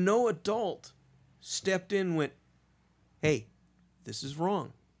 and no adult stepped in and went, hey, this is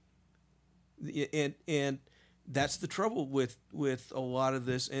wrong. And that's the trouble with a lot of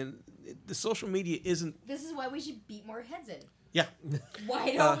this. And the social media isn't. This is why we should beat more heads in. Yeah.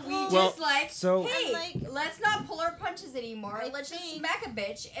 Why don't we well, just so- hey, let's not pull our punches anymore. Let's just smack a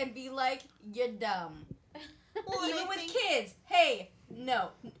bitch and be like, you're dumb. Well, Even I with think- kids, hey, no.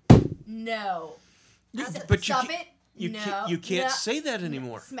 But Stop it. You can't say that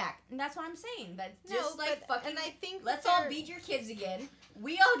anymore. Smack. And that's what I'm saying. That's No, just like but- fucking. and I think let's that all there- beat your kids again.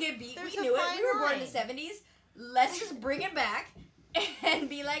 We all get beat. There's We a knew it. fine We were born in the line. 70s. Let's just bring it back and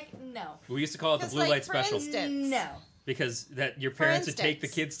be like, no. We used to call it the Because, blue like, light for special instance- No. because that your parents would take the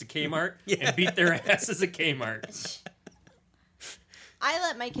instance- kids to Kmart and beat their asses at Kmart. I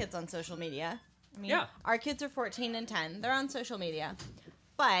let my kids on social media. I mean, Yeah. our kids are 14 and 10. They're on social media.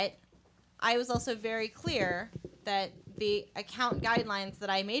 But I was also very clear that the account guidelines that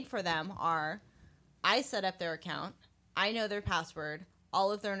I made for them are I set up their account. I know their password.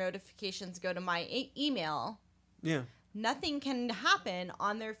 All of their notifications go to my email. Yeah. Nothing can happen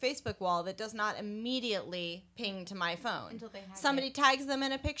on their Facebook wall that does not immediately ping to my phone. Until they hack Somebody tags them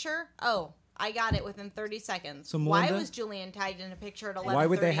in a picture. Oh, I got it within 30 seconds. So, why Melinda, was Julian tagged in a picture at 11:30 why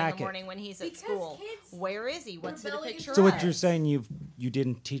would they in hack the it? morning when he's at Because school? kids Where is he? What's it a rebellious picture So of? what you're saying, you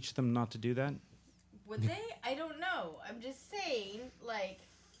didn't teach them not to do that? Would they? I don't know. I'm just saying, like.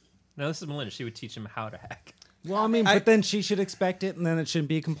 No, this is Melinda. She would teach them how to hack. Well, I mean, but then she should expect it, and then it shouldn't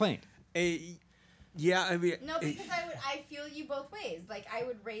be a complaint. Yeah, I mean. No, because I feel you both ways. Like, I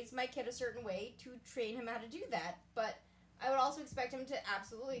would raise my kid a certain way to train him how to do that, but I would also expect him to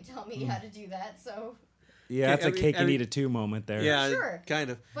absolutely tell me how to do that, so. Yeah, that's a cake and eat it too moment there. Yeah, Sure. kind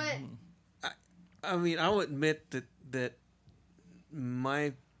of. But. I mean, I'll admit that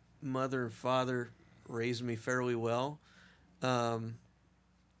my mother and father raised me fairly well.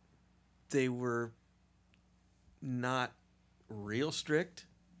 They were not real strict,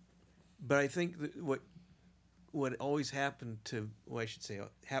 but I think that what always happened to, well, I should say,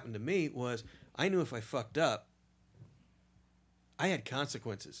 happened to me was I knew if I fucked up, I had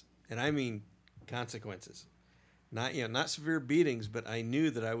consequences, and I mean consequences. Not severe beatings, but I knew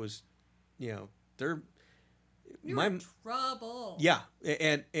that I was, they're You're in trouble. yeah,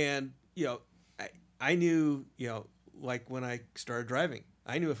 and I knew, like when I started driving,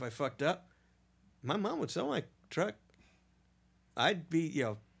 I knew if I fucked up, my mom would sell my truck. I'd be,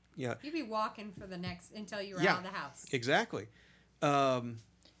 You'd be walking for the next until you were Yeah. out of the house. Exactly.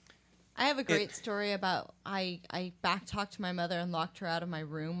 I have a great story about I backtalked my mother and locked her out of my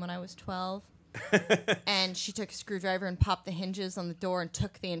room when I was 12. And she took a screwdriver and popped the hinges on the door and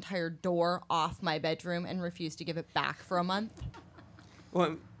took the entire door off my bedroom and refused to give it back for a month.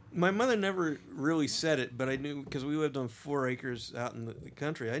 Well, my mother never really said it, but I knew because we lived on 4 acres out in the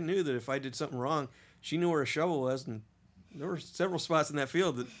country. I knew that if I did something wrong, she knew where a shovel was, and there were several spots in that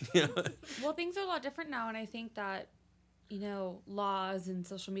field that, Well, things are a lot different now, and I think that, laws and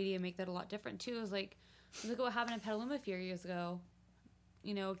social media make that a lot different too. Is like, look at what happened in Petaluma a few years ago.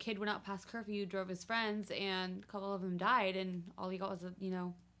 A kid went out past curfew, drove his friends, and a couple of them died, and all he got was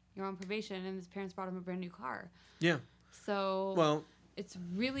you're on probation, and his parents brought him a brand new car. yeah. So Well, it's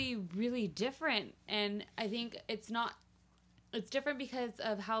really, really different, and I think it's different because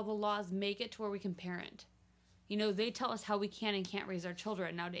of how the laws make it to where we can parent. They tell us how we can and can't raise our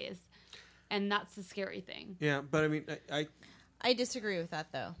children nowadays, and that's the scary thing. yeah, but I mean, I disagree with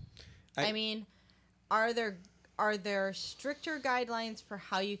that, though. I mean, are there stricter guidelines for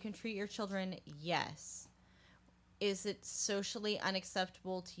how you can treat your children? Yes. Is it socially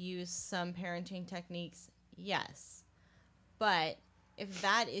unacceptable to use some parenting techniques? Yes. But if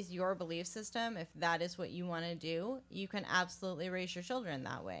that is your belief system, if that is what you want to do, you can absolutely raise your children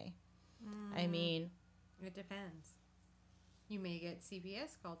that way. I mean, It depends. You may get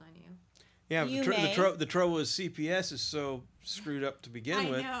CPS called on you. yeah. You The may. the trouble is CPS is so screwed up to begin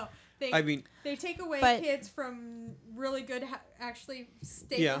with. I know. They take away But- kids from really good, actually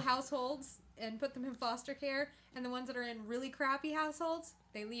stable Yeah. households and put them in foster care, and the ones that are in really crappy households,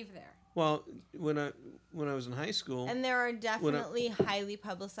 they leave there. Well, when I was in high school, and there are definitely highly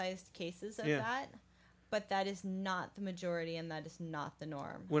publicized cases of Yeah. that. but that is not the majority, and that is not the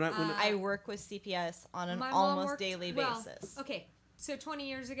norm. When I work with CPS on an My mom almost worked- daily well, basis. Okay, so 20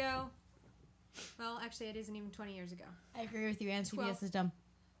 years ago. Well, actually, it isn't even 20 years ago. I agree with you. And 12. CPS is dumb.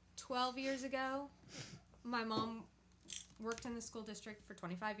 12 years ago, my mom worked in the school district for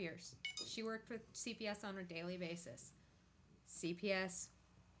 25 years. She worked with CPS on a daily basis. CPS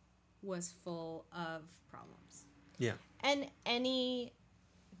was full of problems. yeah, And any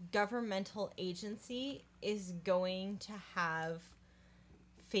governmental agency is going to have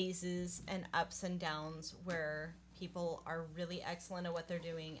phases and ups and downs where people are really excellent at what they're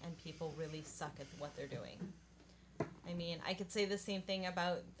doing and people really suck at what they're doing. I mean, I could say the same thing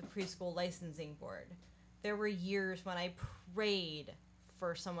about the preschool licensing board. There were years when I prayed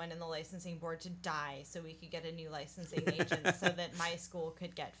for someone in the licensing board to die so we could get a new licensing agent so that my school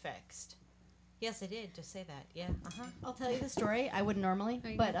could get fixed. Yes, I did. Just say that. Yeah. I'll tell you the story. I wouldn't normally, Are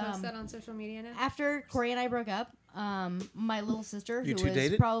you but gonna post that on social media now? after Corey and I broke up, my little sister, You who two was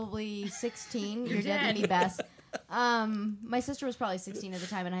dated? probably 16, you're dead to me, Bess. My sister was probably 16 at the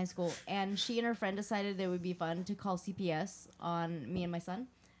time in high school, and she and her friend decided it would be fun to call CPS on me and my son.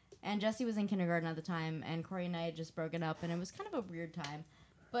 And Jesse was in kindergarten at the time, and Corey and I had just broken up, and it was kind of a weird time.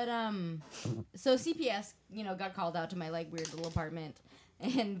 But so CPS, got called out to my like weird little apartment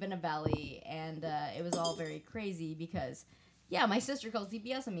in Vena Valley, and it was all very crazy because, yeah, my sister called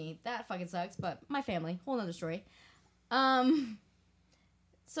CPS on me. That fucking sucks, but my family, whole nother story.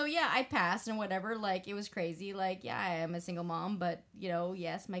 So yeah, I passed and whatever. Like, it was crazy. Like, yeah, I am a single mom, but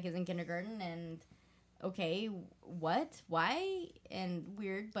yes, my kid's in kindergarten, and okay, what, why, and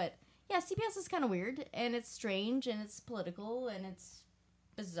weird. But yeah, CPS is kind of weird, and it's strange, and it's political, and it's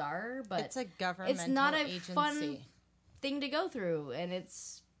bizarre. But It's a governmental it's not a agency. fun thing to go through, and it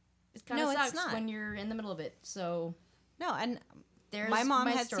kind of No, it's sucks not. when you're in the middle of it. So No, and there's my mom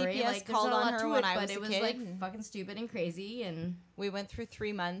my had story. CPS Like, there's called not a on lot her to when it, I but was it a was kid, like and fucking stupid and crazy, and we went through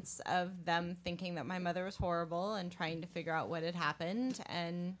 3 months of them thinking that my mother was horrible and trying to figure out what had happened.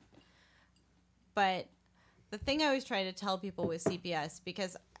 But the thing I always try to tell people with CPS,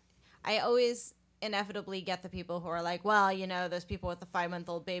 because I always inevitably get the people who are like, well, those people with the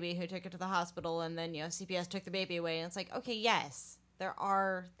 5-month-old baby who took it to the hospital and then, CPS took the baby away. And it's like, okay, yes, there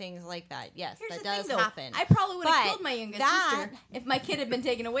are things like that. Yes, here's that the does thing, though. happen. I probably would have But killed my youngest that- sister if my kid had been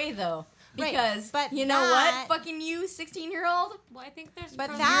taken away, though. Right, Because, but you know that- what? Fucking you, 16-year-old, Well, I think there's But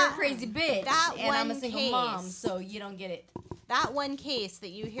pros that- you're a and crazy bitch. that and I'm a one single mom, case- so you don't get it. That one case that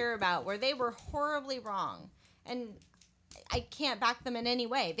you hear about where they were horribly wrong, and I can't back them in any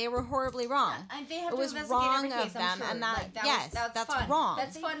way. They were horribly wrong. They have It to was investigate wrong every of case, I'm them, sure. and that- Like, yes, that's that's fun. wrong.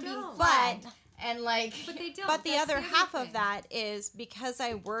 That's fun being don't. flagged. And like, But they don't. But the That's other other half thing. of that is because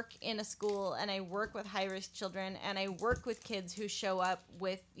I work in a school and I work with high-risk children and I work with kids who show up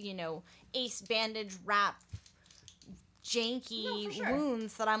with, ace bandage wrap janky No, for sure.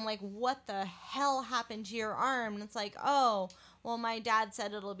 wounds that I'm like, what the hell happened to your arm? And it's like, oh, well, my dad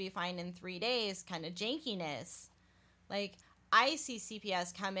said it'll be fine in 3 days, kind of jankiness. Like, I see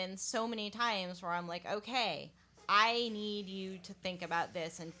CPS come in so many times where I'm like, okay, I need you to think about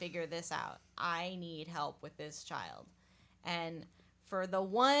this and figure this out. I need help with this child. And for the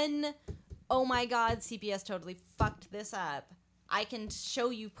one, oh my God, CPS totally fucked this up, I can show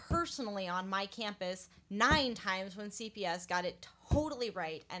you personally on my campus 9 times when CPS got it totally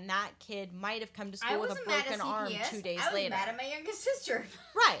right, and that kid might have come to I school with a wasn't mad at broken arm CPS. 2 days I was later. mad at my youngest sister.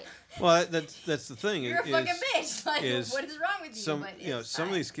 Right. well, that's the thing. You're a fucking bitch. Like, is what is wrong with you? some But you know it's some of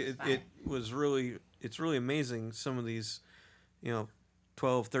fine. these kids, It's fine. it's really amazing. Some of these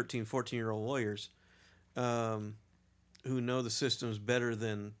 12, 13, 14-year-old lawyers who know the systems better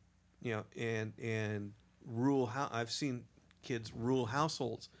than and rule how I've seen kids rule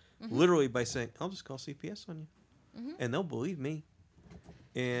households literally by saying, I'll just call CPS on you, and they'll believe me.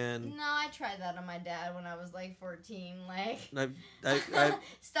 And No, I tried that on my dad when I was like 14. Like, I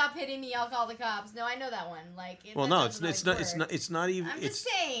stop hitting me, I'll call the cops. No, I know that one. Like, well, that no, doesn't it's always not work. it's not even I'm it's just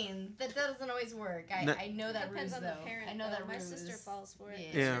saying that doesn't always work. No- I know that Depends ruse on though. the parent. I know though. that My ruse. sister falls for it.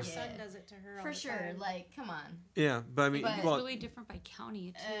 Yeah. Her son does it to her all For the sure. time. Like, come on. yeah, but I mean, But- well, it's really different by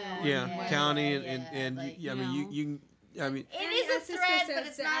county too. yeah, Yeah, county yeah, and like, I mean you I mean It And is as a Cisco threat, says, but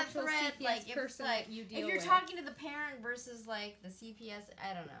it's the not a actual threat. CPS Like, if, person like, that you if deal you're with. talking to the parent versus like the CPS,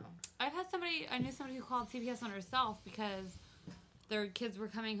 I don't know. I knew somebody who called CPS on herself because their kids were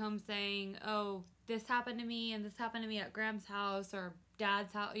coming home saying, oh, this happened to me and this happened to me at Graham's house or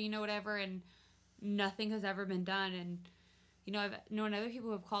Dad's house, whatever, and nothing has ever been done. And, I've known other people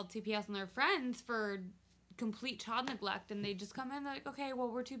who have called CPS on their friends for complete child neglect, and they just come in, they're like, okay, well,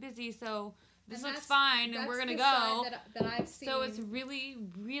 we're too busy, so this And looks that's- fine, and we're that's gonna the go. side that I've seen. So it's really,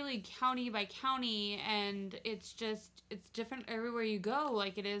 really county by county, and it's different everywhere you go.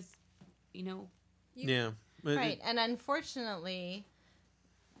 Like it is, Yeah. But Right, and unfortunately,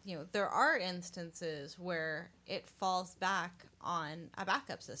 there are instances where it falls back on a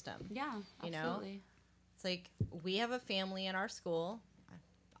backup system. yeah, You know? absolutely. It's like we have a family in our school.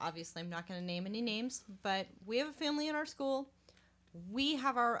 Obviously, I'm not going to name any names, but we have a family in our school. We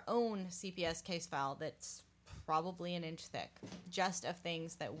have our own CPS case file that's probably an inch thick, just of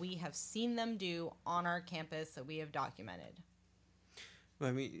things that we have seen them do on our campus that we have documented.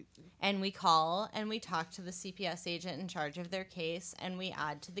 I mean, And we call and we talk to the CPS agent in charge of their case, and we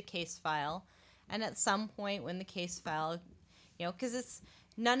add to the case file. And at some point, when the case file, because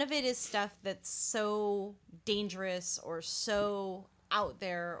none of it is stuff that's so dangerous or so out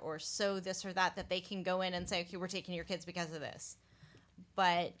there or so this or that they can go in and say, okay, we're taking your kids because of this.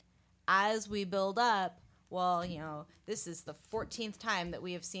 But as we build up, well, this is the 14th time that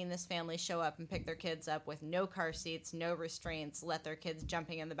we have seen this family show up and pick their kids up with no car seats, no restraints, let their kids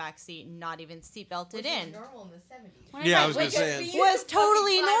jumping in the back seat, not even seatbelted in. Normal in the 70s. yeah, I was going Which to say. was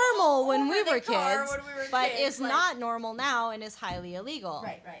totally normal when we over were the car kids, when we were but kids, is like- not normal now and is highly illegal.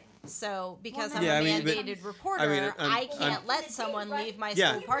 Right. So, because Well, I'm Yeah, a I mean, but- mandated reporter, I mean, I can't I'm- let someone leave my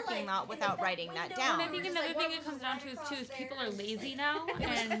Yeah. school parking lot without writing that And I down. think another thing it comes down to is people are lazy now,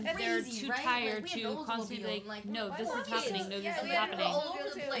 and they're crazy, too right? Like, tired we had to the constantly Oldsmobile, like, like, no, why this not is happening, kids? no, this Yeah, is we had happening. all over the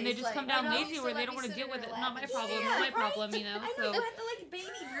place, And they just like, come down my mom lazy used where to they let don't me want to sit deal in with her it. lap. Not my problem, Yeah, not my right? problem, I know, So you had to like baby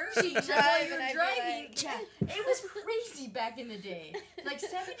nurse each other while you were driving. Yeah, it was crazy back in the day. Like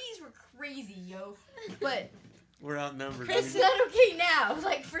 70s were crazy, yo. But We're outnumbered. it's not okay now,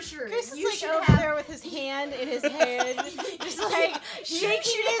 like for sure. Chris is You like should over have there with his hand in his head, just like you shaking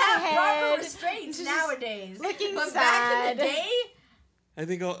should his have proper head, restraints just nowadays. looking But sad. back in the day, I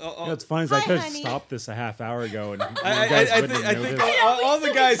think It's funny is I Hi, could have honey. stopped this a half hour ago, and you I guys think wouldn't I know think this. all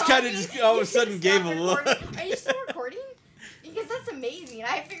the guys kind of talking. just all of a sudden gave a Stop look. recording. Are you still recording? Because that's amazing.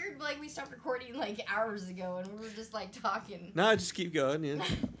 I figured like we stopped recording like hours ago, and we were just like talking. No, just keep going. Yeah.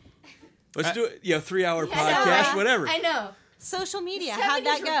 Let's do it. 3-hour Yeah, I know, podcast, right? whatever. I know. Social media, how'd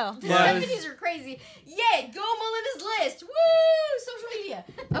that go? The Well, 70s are crazy. Yeah, go Melinda's list. Woo! Social media.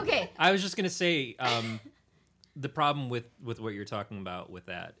 Okay. I was just gonna say, the problem with what you're talking about with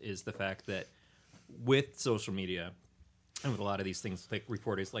that is the fact that with social media and with a lot of these things, like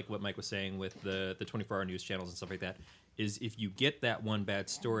reporters, like what Mike was saying with the 24-hour news channels and stuff like that, is if you get that one bad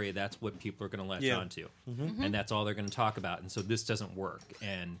story, that's what people are going to latch Yeah. onto, and that's all they're going to talk about. And so this doesn't work,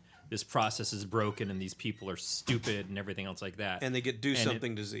 and this process is broken, and these people are stupid, and everything else like that. And they get do And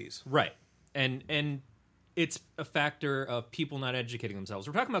something disease. Right. And it's a factor of people not educating themselves.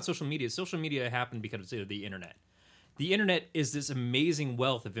 We're talking about social media. Social media happened because of the internet. The internet is this amazing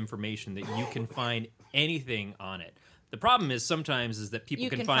wealth of information that you can find anything on it. The problem is sometimes is that people You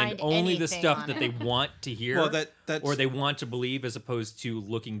can can find find only the anything stuff on that it. they want to hear Well, that's or they want to believe as opposed to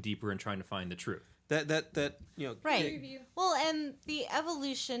looking deeper and trying to find the truth. that Right. Review. Well, and the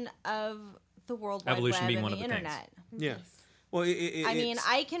evolution of the World Wide Evolution Web being and one the of the things. internet. Yeah. Well, I mean, it's-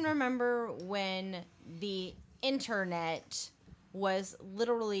 I can remember when the internet was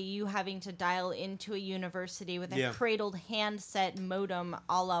literally you having to dial into a university with a Yeah. cradled handset modem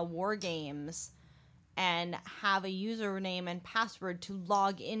a la War Games and have a username and password to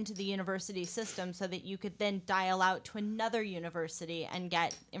log into the university system so that you could then dial out to another university and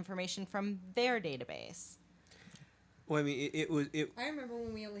get information from their database. Well, I mean, it was. I remember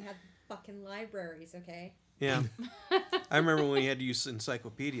when we only had fucking libraries, okay? Yeah. I remember when we had to use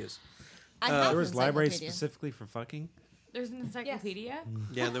encyclopedias. I have There was libraries encyclopedias. specifically for fucking. there's an encyclopedia.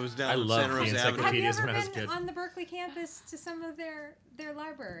 Yeah, there was down I on loved Santa the Rosa Avenue. Have you encyclopedias ever when I was a been kid. on the Berkeley campus to some of their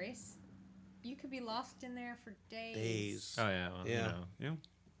libraries? You could be lost in there for days. Days. Oh yeah, well, Yeah. You know.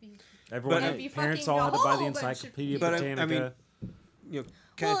 Yeah. Everyone, But- It'd be parents fucking all had to a buy the whole bunch of Encyclopedia But I Britannica. mean, You know,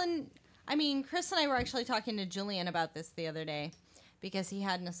 Well, and I mean, Chris and I were actually talking to Julian about this the other day because he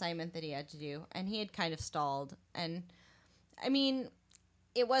had an assignment that he had to do and he had kind of stalled. And I mean,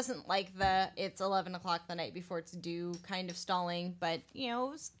 it wasn't like it's 11 o'clock the night before it's due kind of stalling, but it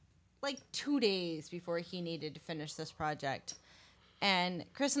was like 2 days before he needed to finish this project. And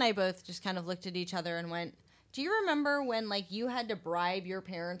Chris and I both just kind of looked at each other and went, do you remember when you had to bribe your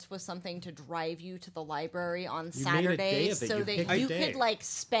parents with something to drive you to the library on You made a day Saturdays of it. so You that picked a you day. could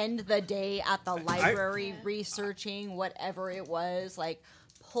spend the day at the library researching whatever it was,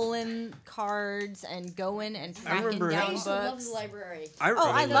 pulling cards and going and tracking remember down how- I used to love books. the library.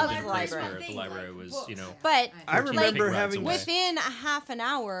 Oh, I love the The library. The library was, But I 14 remember big routes having away. within a half an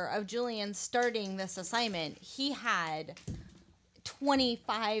hour of Julian starting this assignment, he had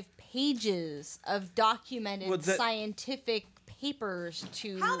 25 pages of documented Well, that- scientific papers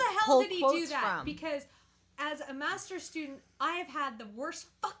to How the hell pull did he do quotes that? from. Because as a master's student, I have had the worst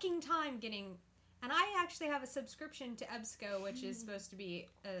fucking time getting, and I actually have a subscription to EBSCO, which is supposed to be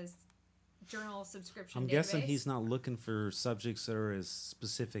a journal subscription I'm database. guessing he's not looking for subjects that are as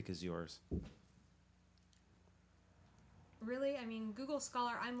specific as yours. Really? I mean, Google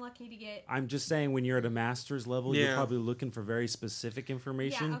Scholar, I'm lucky to get... I'm just saying, when you're at a master's level, Yeah. you're probably looking for very specific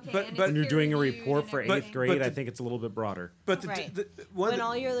information. Yeah, okay, But- and but- it's When you're doing a peer-reviewed report and for everything. 8th grade, but I the- think it's a little bit broader. But Right. one when that-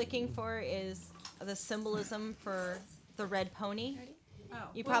 all you're looking for is the symbolism for the red pony, Oh,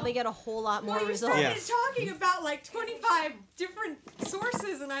 you well- probably get a whole lot more Well, you results. started Yeah. talking about like 25 different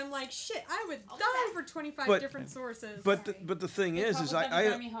sources, and I'm like, shit, I would die for 25 But- different sources. but the thing is Couple times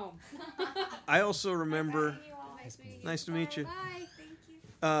drive me I home. I also remember. Hi, Nice to meet you. Bye, thank you.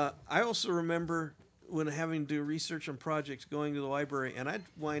 I also remember when having to do research on projects, going to the library, and I'd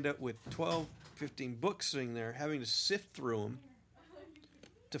wind up with 12, 15 books sitting there, having to sift through them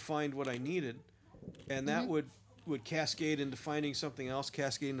to find what I needed, and that would cascade into finding something else,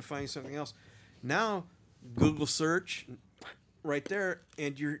 cascade into finding something else. Now, Google search, right there,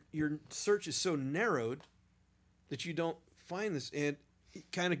 and your search is so narrowed that you don't find this. And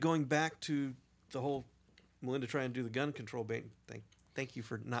kind of going back to the whole Melinda trying to do the gun control bait. Thank you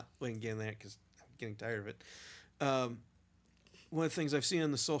for not letting get in that, because I'm getting tired of it. One of the things I've seen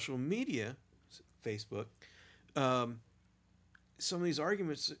on the social media, Facebook, some of these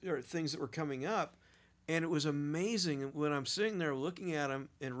arguments or things that were coming up, and it was amazing when I'm sitting there looking at them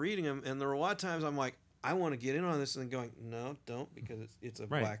and reading them. And there were a lot of times I'm like, I want to get in on this, and then going, no, don't, because it's a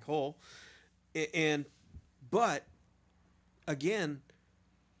Right. black hole. But again,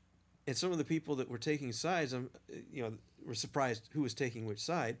 and some of the people that were taking sides, were surprised who was taking which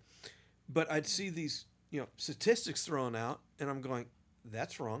side. But I'd see these, statistics thrown out, and I'm going,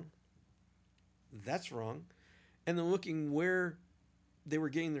 that's wrong. That's wrong. And then looking where they were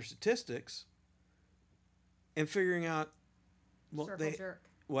getting their statistics, and figuring out, well, Circle jerk.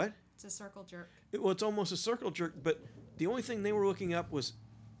 what? It's a circle jerk. It's almost a circle jerk. But the only thing they were looking up was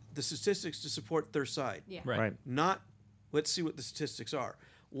the statistics to support their side. Yeah. Right. Not, let's see what the statistics are.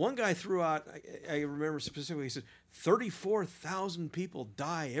 One guy threw out, I remember specifically, he said, 34,000 people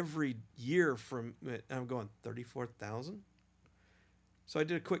die every year from it. And I'm going, 34,000? So I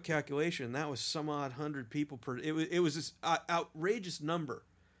did a quick calculation, and that was some odd 100 people per. It was this outrageous number.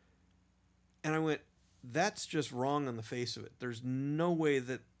 And I went, that's just wrong on the face of it. There's no way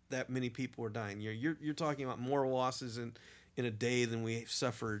that many people are dying. You're talking about more losses in a day than we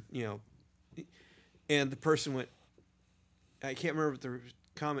suffered, And the person went, I can't remember the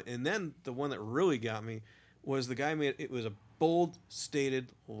comment. And then the one that really got me was the guy made, it was a bold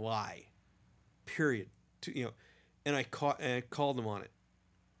stated lie, period. And I called him on it.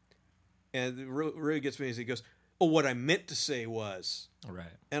 And it really gets me is he goes, oh, what I meant to say was. Right.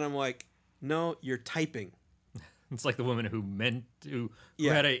 And I'm like, no, you're typing. It's like the woman who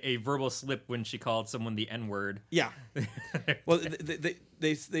Yeah. had a verbal slip when she called someone the N-word. Yeah. Well,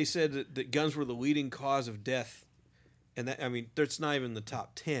 they said that guns were the leading cause of death, and that, I mean, that's not even the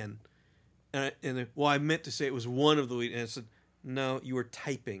top 10. I meant to say it was one of the leading. And I said, no, you were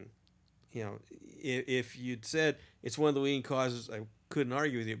typing. If you'd said it's one of the leading causes, I couldn't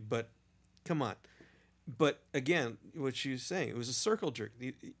argue with you. But come on. But again, what she was saying, it was a circle jerk.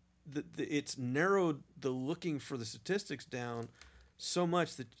 It's narrowed the looking for the statistics down so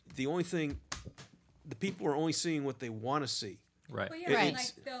much that the only thing, the people are only seeing what they want to see. Right. Well, yeah, Right.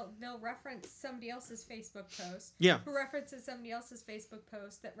 like they'll reference somebody else's Facebook post. Yeah. Who references somebody else's Facebook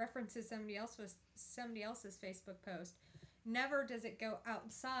post that references somebody else's Facebook post. Never does it go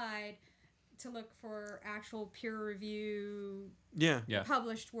outside to look for actual peer review Yeah. Yeah.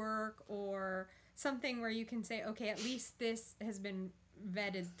 published work or something where you can say, okay, at least this has been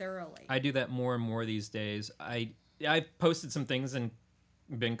vetted thoroughly. I do that more and more these days. I posted some things and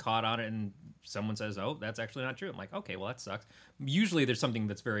been caught on it, and someone says, oh, that's actually not true. I'm like, okay, well, that sucks. Usually there's something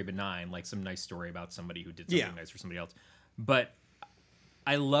that's very benign, like some nice story about somebody who did something nice for somebody else. But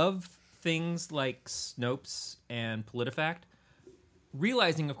I love things like Snopes and PolitiFact,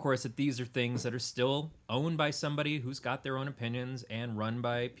 realizing, of course, that these are things that are still owned by somebody who's got their own opinions and run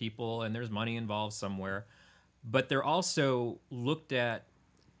by people, and there's money involved somewhere. But they're also looked at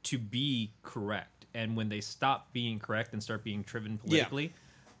to be correct. And when they stop being correct and start being driven politically,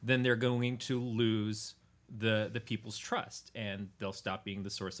 then they're going to lose the people's trust, and they'll stop being the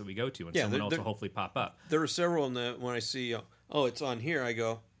source that we go to, and someone else will hopefully pop up. There are several in the, when I see, it's on here, I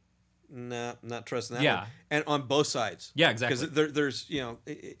go, nah, I'm not trusting that Yeah. one. And on both sides. Yeah, exactly. Because there's,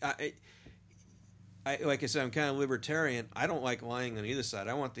 like I said, I'm kind of libertarian. I don't like lying on either side.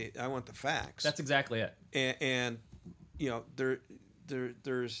 I want the facts. That's exactly it. And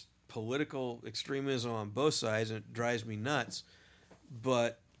there's political extremism on both sides, and it drives me nuts.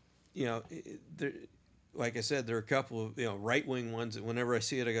 But like I said, there are a couple of right wing ones that whenever I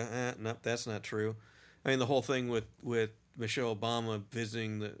see it, I go, nope, that's not true. I mean, the whole thing with Michelle Obama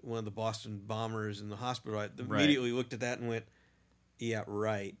visiting one of the Boston bombers in the hospital, I immediately looked at that and went, yeah,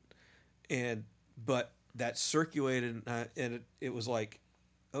 right. But that circulated, and it was like,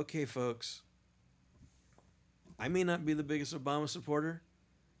 okay, folks, I may not be the biggest Obama supporter,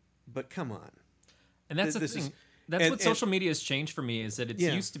 but come on. And that's the thing. That's what social media has changed for me, is that it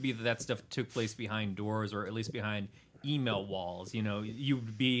used to be that stuff took place behind doors, or at least behind email walls. You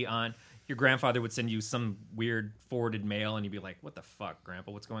would be on, your grandfather would send you some weird forwarded mail, and you'd be like, what the fuck,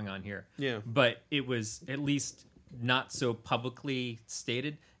 Grandpa, what's going on here? Yeah. But it was at least not so publicly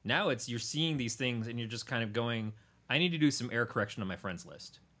stated. Now you're seeing these things, and you're just kind of going, I need to do some error correction on my friends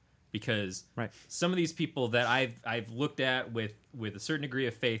list. Because some of these people that I've looked at with a certain degree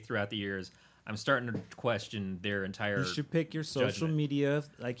of faith throughout the years, I'm starting to question their entire You should pick your social judgment. media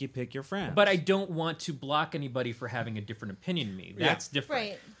like you pick your friends. But I don't want to block anybody for having a different opinion than me. That's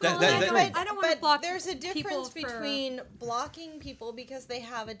different. Right. I don't want to block. There's a people difference for- between blocking people because they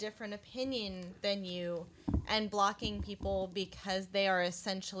have a different opinion than you, and blocking people because they are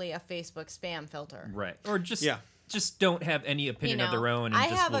essentially a Facebook spam filter. Right. Or just don't have any opinion of their own, and I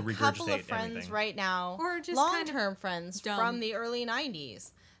just have will a couple of regurgitate friends anything. right now, Or just long-term friends dumb. from the early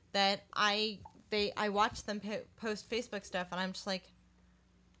 90s that I watch them post Facebook stuff, and I'm just like,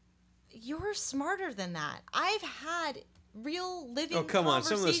 you're smarter than that. I've had real living Oh, come on.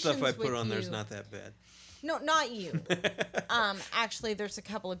 Some of the stuff I conversations put with on there is you. not that bad. No, not you. Actually, there's a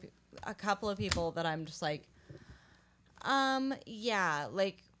couple of people that I'm just like, yeah,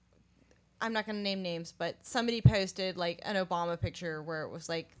 like, I'm not going to name names, but somebody posted like an Obama picture where it was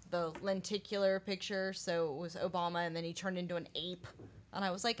like the lenticular picture, so it was Obama, and then he turned into an ape, and I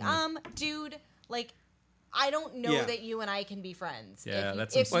was like, dude, like, I don't know Yeah. that you and I can be friends. Yeah, If-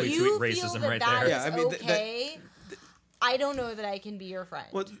 that's some if sweet, you sweet feel racism that right that there. is Yeah, I mean, okay, I don't know that I can be your friend.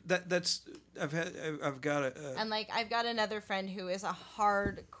 Well, that's I've got a And like, I've got another friend who is a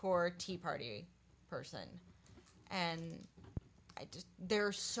hardcore Tea Party person, and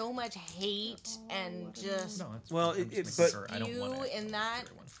there's so much hate and just No, it's Well, fine. I'm it- just but- making sure I don't you want to in that.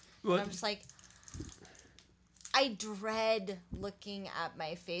 well, And I'm just like, I dread looking at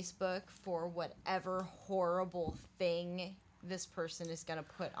my Facebook for whatever horrible thing this person is going to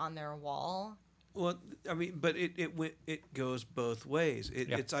put on their wall. Well, I mean, but it goes both ways.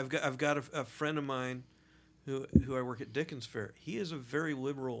 It's I've got a friend of mine who I work at Dickens Fair. He is a very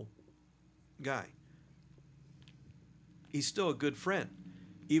liberal guy. He's still a good friend,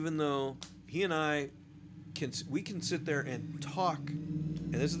 even though he and I can sit there and talk.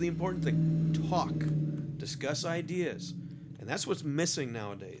 And this is the important thing: talk, discuss ideas, and that's what's missing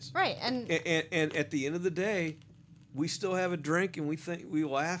nowadays. Right, and at the end of the day, we still have a drink, and we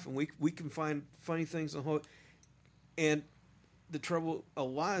laugh, and we can find funny things. And a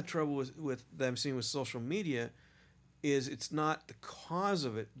lot of trouble with that I'm seeing with social media is it's not the cause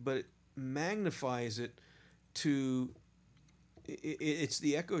of it, but it magnifies it to. It's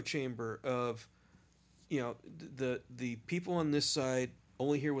the echo chamber of, the people on this side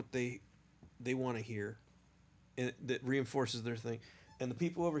only hear what they want to hear, and that reinforces their thing, and the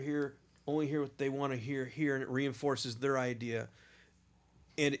people over here only hear what they want to hear here, and it reinforces their idea.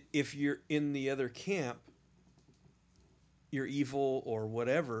 And if you're in the other camp, you're evil or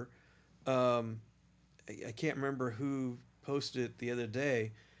whatever. I can't remember who posted it the other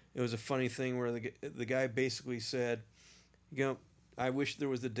day. It was a funny thing where the guy basically said, I wish there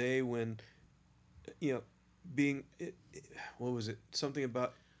was a day when, what was it? Something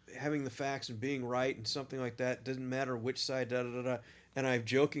about having the facts and being right and something like that. Doesn't matter which side, da da da da. And I've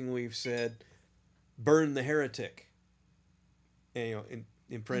jokingly said, burn the heretic. And,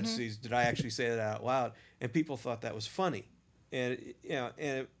 in parentheses, did I actually say that out loud? And people thought that was funny. And,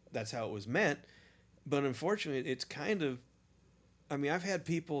 that's how it was meant. But unfortunately, it's kind of, I've had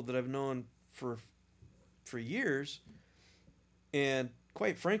people that I've known for years, and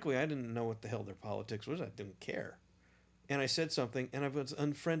quite frankly, I didn't know what the hell their politics was. I didn't care. And I said something, and I was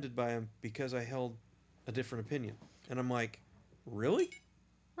unfriended by them because I held a different opinion. And I'm like, really?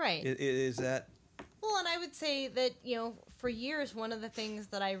 right. Is that... Well, and I would say that, for years, one of the things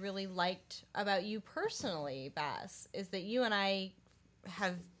that I really liked about you personally, Bass, is that you and I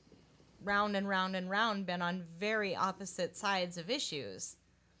have round and round and round been on very opposite sides of issues.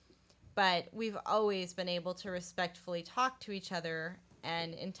 But we've always been able to respectfully talk to each other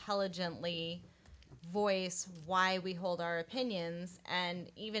and intelligently voice why we hold our opinions, and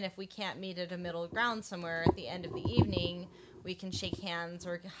even if we can't meet at a middle ground somewhere at the end of the evening, we can shake hands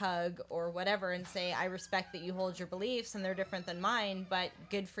or hug or whatever and say, I respect that you hold your beliefs and they're different than mine, but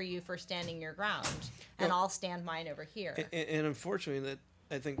good for you for standing your ground, and I'll stand mine over here. And unfortunately, that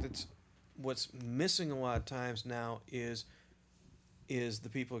I think that's what's missing a lot of times now is the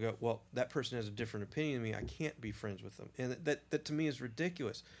people who go, well, that person has a different opinion than me, I can't be friends with them. And that to me is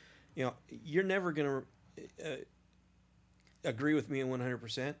ridiculous. You know, you're never going to agree with me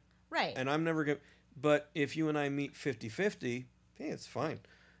 100%. Right. And I'm never going to. But if you and I meet 50-50, hey, it's fine.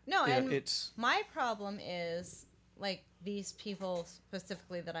 No, You know, and it's my problem is, like, these people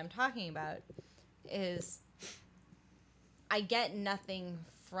specifically that I'm talking about, is I get nothing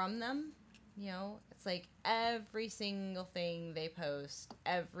from them. You know, it's like every single thing they post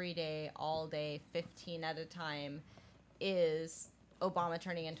every day, all day, 15 at a time, is Obama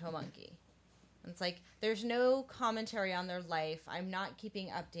turning into a monkey. It's like, there's no commentary on their life. I'm not keeping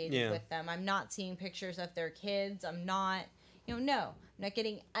updated with them. I'm not seeing pictures of their kids. I'm not, no, I'm not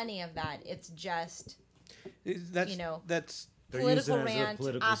getting any of that. It's just, that's political using it as a rant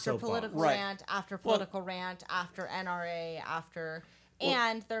political after soapbox. political rant after political rant after NRA after,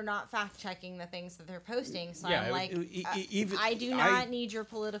 and they're not fact checking the things that they're posting. So I'm like, I do not need your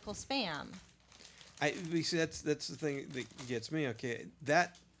political spam. You see, that's the thing that gets me. Okay,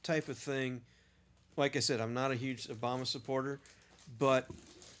 that type of thing. Like I said, I'm not a huge Obama supporter, but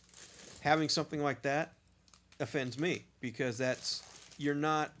having something like that offends me because I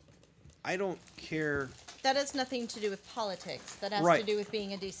don't care. That has nothing to do with politics. That has to do with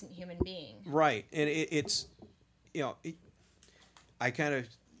being a decent human being. Right. And it's, I kind of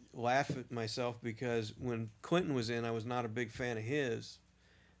laugh at myself because when Clinton was in, I was not a big fan of his,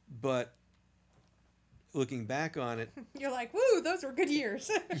 but looking back on it, You're like, woo, those were good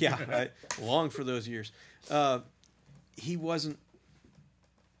years. yeah, I long for those years. He was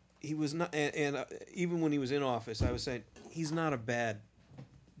not, and even when he was in office, I was saying he's not a bad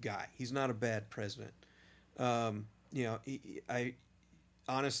guy. He's not a bad president. I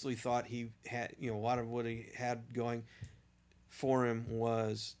honestly thought he had, a lot of what he had going for him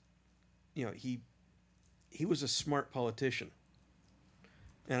was, he was a smart politician,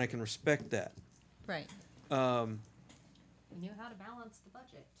 and I can respect that. Right. He knew how to balance the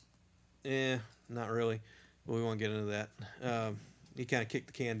budget. Not really. But we won't get into that. He kind of kicked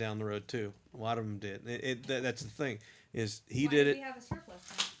the can down the road too. A lot of them did. That's the thing is he did it. Why did he have a surplus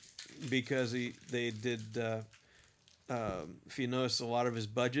then? Because they did. If you notice, a lot of his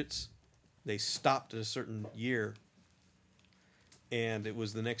budgets, they stopped at a certain year, and it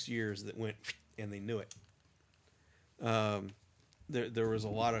was the next years that went, and they knew it. There was a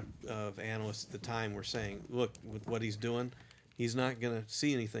lot of analysts at the time were saying, look, with what he's doing, he's not going to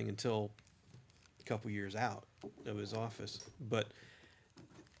see anything until a couple years out of his office. But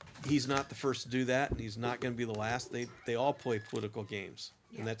he's not the first to do that, and he's not going to be the last. They all play political games,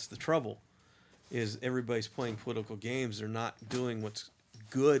 and that's the trouble, is everybody's playing political games. They're not doing what's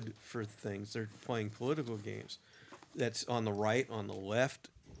good for things. They're playing political games. That's on the right, on the left.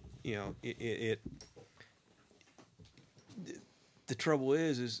 The trouble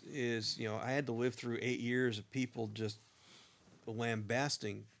is I had to live through 8 years of people just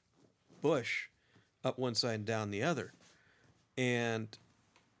lambasting Bush up one side and down the other, and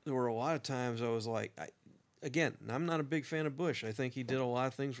there were a lot of times I was like, I'm not a big fan of Bush. I think he did a lot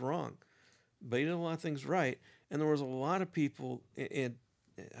of things wrong, but he did a lot of things right. And there was a lot of people, and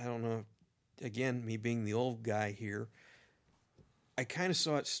I don't know, again, me being the old guy here, I kind of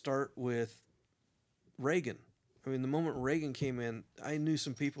saw it start with Reagan. I mean, the moment Reagan came in, I knew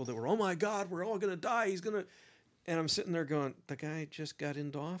some people that were, oh my God, we're all going to die. He's going to, and I'm sitting there going, the guy just got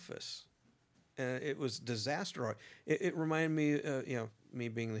into office. It was disaster. It reminded me, me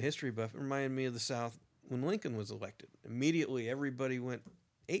being the history buff, it reminded me of the South when Lincoln was elected. Immediately, everybody went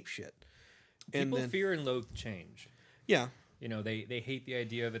apeshit. People fear and loathe change. Yeah. They hate the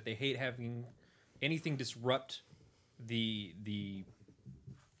idea that they hate having anything disrupt the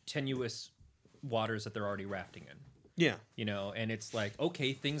tenuous waters that they're already rafting in. Yeah. And it's like,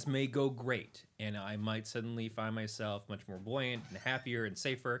 okay, things may go great, and I might suddenly find myself much more buoyant and happier and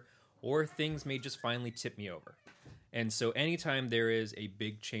safer, or things may just finally tip me over. And so anytime there is a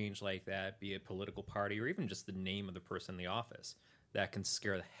big change like that, be it political party or even just the name of the person in the office, that can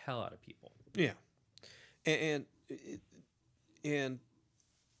scare the hell out of people. Yeah. And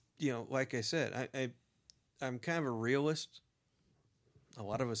like I said, I'm kind of a realist, a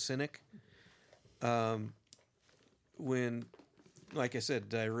lot of a cynic. When, like I said,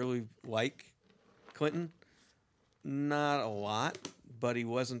 did I really like Clinton? Not a lot, but he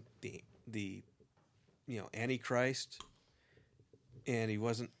wasn't the Antichrist, and he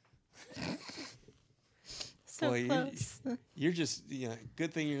wasn't. So Boy, close. You're just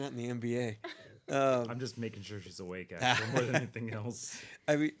good thing you're not in the NBA. I'm just making sure she's awake, actually, more than anything else.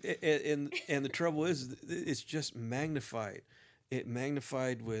 I mean, and the trouble is, it's just magnified. It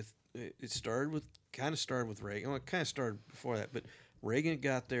magnified with. It started with Reagan. Well, it kind of started before that, but Reagan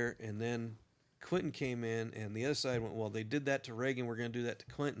got there, and then Clinton came in, and the other side went, well, they did that to Reagan, we're going to do that to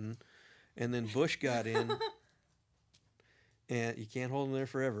Clinton, and then Bush got in, and you can't hold him there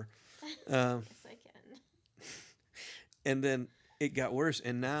forever. Yes, I can. And then it got worse,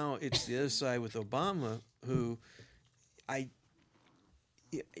 and now it's the other side with Obama, who the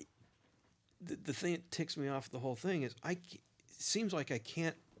thing that ticks me off the whole thing is it seems like I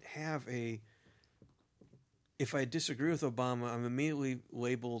can't have if I disagree with Obama, I'm immediately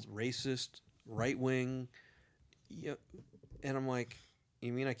labeled racist, right wing, and I'm like,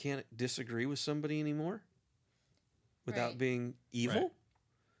 you mean I can't disagree with somebody anymore without Right. being evil?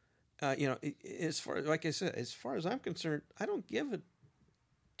 As far as I'm concerned, I don't give a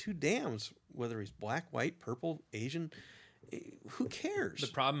two damns whether he's black, white, purple, Asian. Who cares? The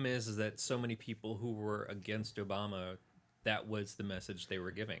problem is that so many people who were against Obama, that was the message they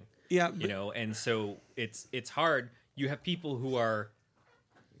were giving. Yeah, And so it's hard. You have people who are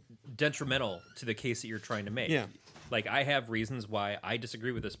detrimental to the case that you're trying to make. Yeah. Like, I have reasons why I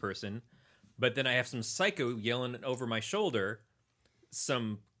disagree with this person, but then I have some psycho yelling over my shoulder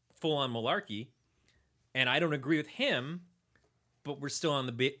some full-on malarkey, and I don't agree with him, but we're still on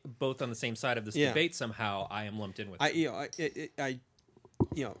both on the same side of this debate somehow. I am lumped in with him.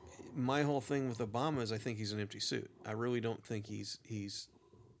 My whole thing with Obama is I think he's an empty suit. I really don't think he's Do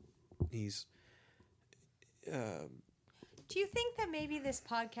you think that maybe this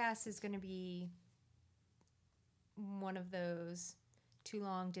podcast is going to be one of those too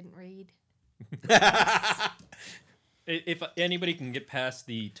long, didn't read? If anybody can get past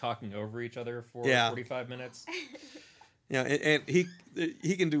the talking over each other for 45 minutes. Yeah, and he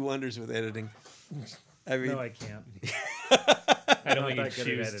can do wonders with editing. I mean, No, I can't. I don't I'm think not you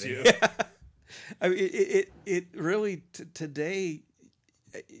good at choose editing. to. I mean, it really today.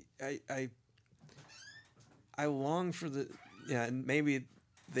 I long for and maybe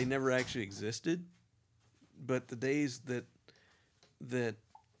they never actually existed, but the days that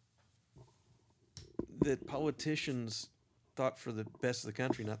politicians thought for the best of the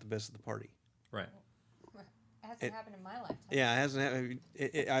country, not the best of the party. Right. It hasn't happened in my lifetime. Yeah, it hasn't happened.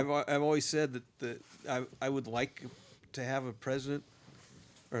 I've always said that I would like to have a president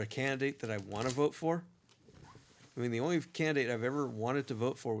or a candidate that I want to vote for. I mean, the only candidate I've ever wanted to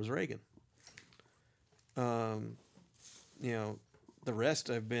vote for was Reagan. The rest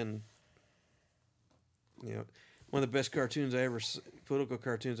I've been. One of the best political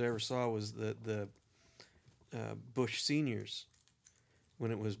cartoons I ever saw was the Bush seniors,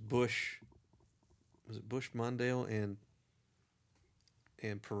 when it was Bush. Was it Bush, Mondale,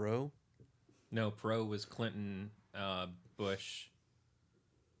 and Perot? No, Perot was Clinton, Bush.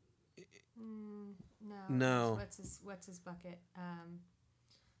 No. What's his bucket?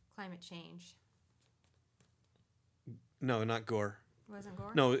 Climate change. No, not Gore. Wasn't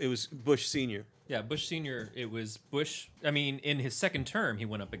Gore? No, it was Bush Senior. Yeah, Bush Sr., it was Bush. I mean, in his second term, he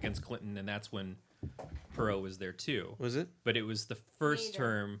went up against Clinton, and that's when Perot was there, too. Was it? But it was the first Neither.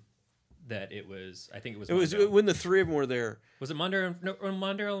 term that it was, I think it was It was Mondale. when the three of them were there. Was it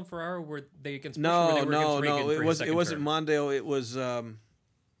Mondale and Ferraro, were they against Bush, or No, they were against Reagan for It his was. second It wasn't term? Mondale. It was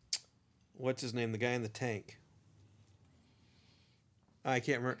what's his name? The guy in the tank. I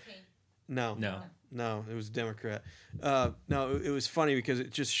can't remember. No. It was a Democrat. No, it was funny because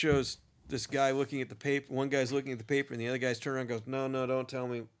it just shows this guy looking at the paper. One guy's looking at the paper, and the other guy's turning around and goes, No, don't tell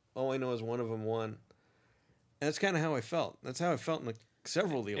me. All I know is one of them won. And that's kind of how I felt. That's how I felt in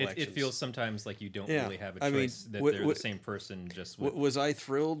several of the elections. It feels sometimes like you don't Yeah, really have a I mean, choice, that w- they're w- the same person, just with... Was I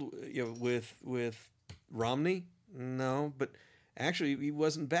thrilled with Romney? No, but actually he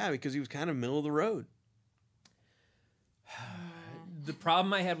wasn't bad because he was kind of middle of the road. The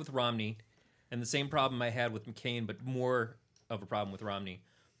problem I had with Romney, and the same problem I had with McCain, but more of a problem with Romney,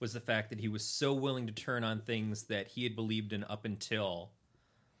 was the fact that he was so willing to turn on things that he had believed in up until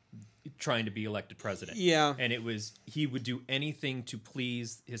trying to be elected president. Yeah. And it was, he would do anything to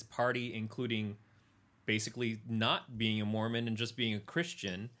please his party, including basically not being a Mormon and just being a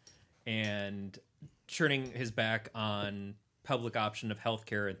Christian, and turning his back on public option of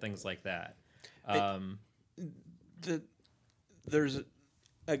healthcare and things like that. There's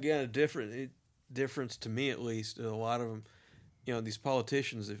again a difference to me, at least. A lot of them, these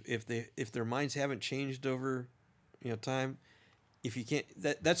politicians, if their minds haven't changed over time, if you can't,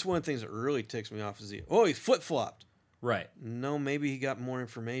 that's one of the things that really ticks me off is he flip flopped. Right. No, maybe he got more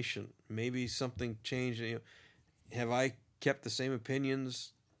information. Maybe something changed. You know, have I kept the same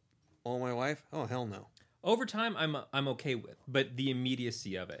opinions all my life? Oh, hell no. Over time, I'm okay with, but the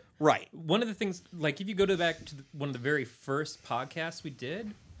immediacy of it. Right. One of the things, like if you go back to one of the very first podcasts we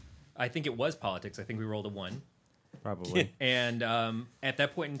did, I think it was politics. I think we rolled a 1. Probably. And at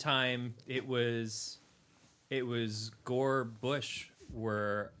that point in time, it was Gore, Bush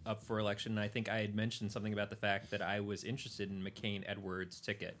were up for election, and I think I had mentioned something about the fact that I was interested in McCain-Edwards'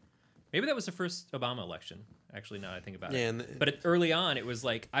 ticket. Maybe that was the first Obama election. Actually, now that I think about it. But early on, it was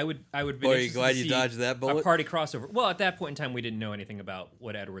like I would. Be Boy, are you glad you dodged that bullet? A party crossover. Well, at that point in time, we didn't know anything about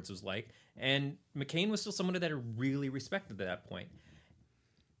what Edwards was like, and McCain was still someone that I really respected at that point.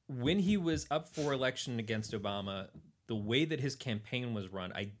 When he was up for election against Obama, the way that his campaign was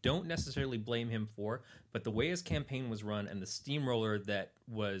run, I don't necessarily blame him for, but the way his campaign was run and the steamroller that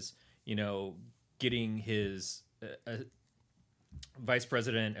was, getting his vice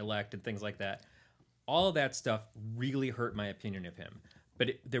president elect and things like that, all of that stuff really hurt my opinion of him.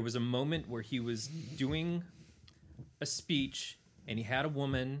 But there was a moment where he was doing a speech and he had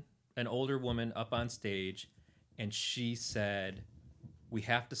an older woman up on stage, and she said, "We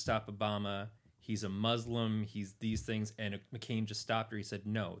have to stop Obama. He's a Muslim. He's these things." And McCain just stopped her. He said,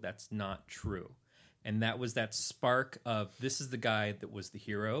 "No, that's not true." And that was that spark of, this is the guy that was the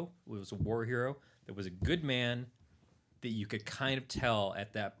hero, was a war hero, that was a good man, that you could kind of tell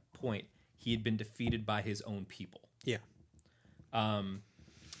at that point he had been defeated by his own people. Yeah.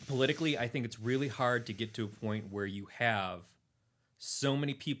 Politically, I think it's really hard to get to a point where you have so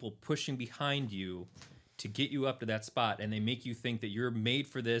many people pushing behind you to get you up to that spot, and they make you think that you're made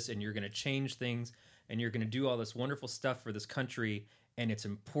for this and you're going to change things and you're going to do all this wonderful stuff for this country, and it's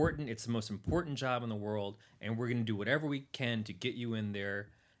important. It's the most important job in the world, and we're going to do whatever we can to get you in there,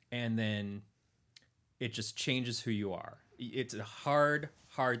 and then it just changes who you are. It's a hard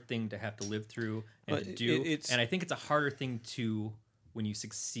thing to have to live through and to do, and I think it's a harder thing to when you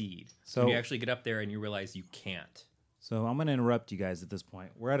succeed. So when you actually get up there and you realize you can't. So I'm going to interrupt you guys at this point.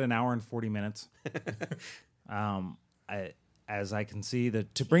 We're at an hour and 40 minutes. As I can see,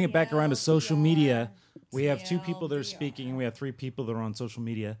 that to bring it back around to social media, we have 2 people that are speaking, and we have 3 people that are on social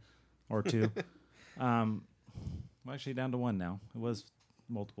media, or 2. We're actually down to 1 now. It was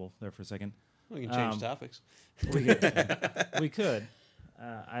multiple there for a second. We can change topics. We could.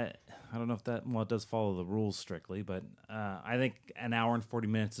 I don't know if that, it does follow the rules strictly, but I think an hour and 40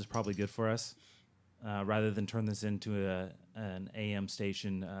 minutes is probably good for us. Rather than turn this into an AM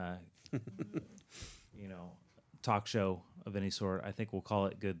station, talk show of any sort, I think we'll call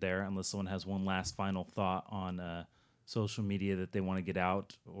it good there, unless someone has one last final thought on social media that they want to get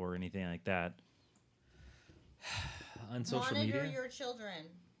out or anything like that. On social media? Monitor your children.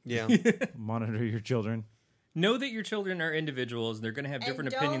 Yeah. Monitor your children. Know that your children are individuals. They're going to have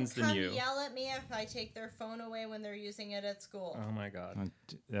different opinions than you. Don't come yell at me if I take their phone away when they're using it at school. Oh, my God.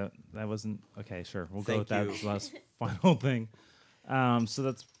 That wasn't... Okay, sure. We'll go Thank with that you. as the last final thing. So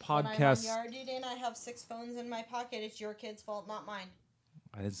that's podcast... When I'm on Yard Duty and I have 6 phones in my pocket, it's your kid's fault, not mine.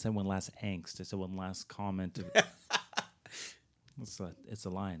 I didn't say one last angst. I said one last comment. It's the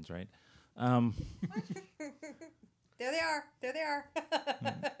Lions, right? There they are.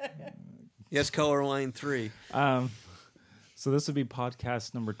 Yes, color line 3. So this would be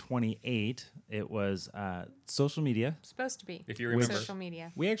podcast number 28. It was social media. Supposed to be. If you remember. Social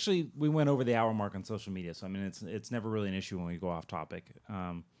media. We went over the hour mark on social media, so I mean it's never really an issue when we go off topic.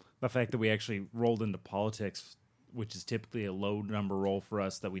 The fact that we actually rolled into politics, which is typically a low number roll for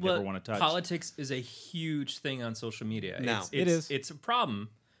us that we never want to touch. Politics is a huge thing on social media. No. It is. It's a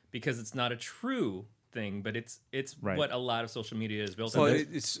problem because it's not a true thing, but it's Right. what a lot of social media is built Well, on.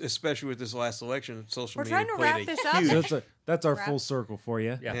 it's especially with this last election, social We're media trying to played wrap a this up. huge- So that's our Wrap. full circle for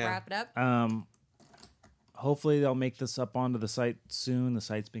you. Yeah. Yeah. Wrap it up. Hopefully they'll make this up onto the site soon. The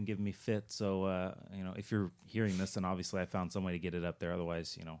site's been giving me fit, so if you're hearing this, then obviously I found some way to get it up there.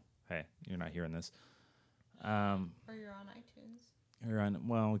 Otherwise, hey, you're not hearing this. Or you're on iTunes. You're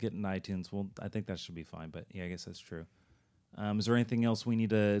on getting iTunes. Well, I think that should be fine. But yeah, I guess that's true. Is there anything else we need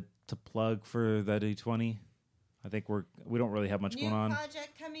to plug for the D20? I think we don't really have much New going on.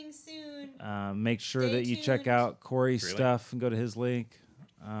 project coming soon. Make sure Stay that you check tuned. out Corey's Really? stuff and go to his link.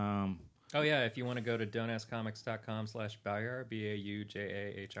 Oh, yeah. If you want to go to don'taskcomics.com/Baujahr,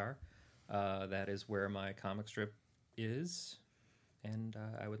 BAUJAHR, that is where my comic strip is. And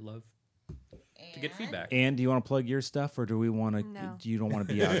I would love to get feedback. And do you want to plug your stuff, or do we want to? No. You don't want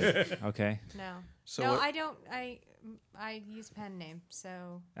to be out? Okay. No. So no, what- I don't. I use pen name,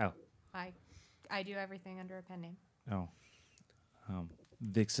 so Oh. I do everything under a pen name. Oh.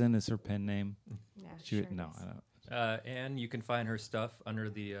 Vixen is her pen name. Yeah, She, sure no, is. I don't. And you can find her stuff under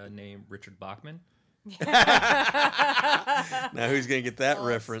the name Richard Bachman. Now who's going to get that Old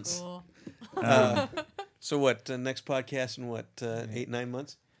reference? school. So what? Next podcast in what? 8-9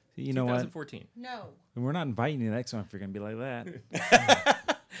 months? You know what? 2014. No. We're not inviting you next one if you're going to be like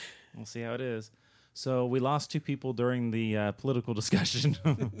that. We'll see how it is. So we lost 2 people during the political discussion.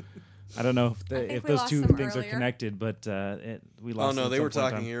 I don't know if, I think if we those lost 2 them things are earlier. connected, but we Oh lost. no, them they at were some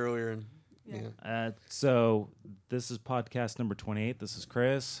point in talking earlier. And, Yeah. yeah. So this is podcast number 28. This is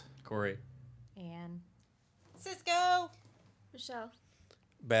Chris. Corey. And Cisco. Michelle.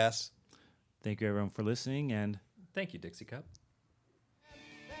 Bass. Thank you everyone for listening, and Thank you, Dixie Cup.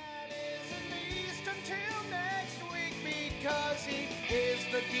 That is at least until next week, because he is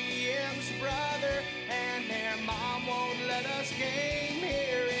the DM's brother, and their mom won't let us game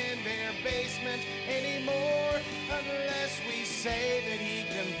here in their basement anymore unless we say that he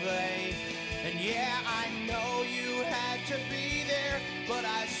can play. And yeah, I know you had to be there, but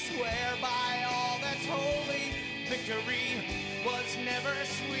I swear by all that's holy, victory was never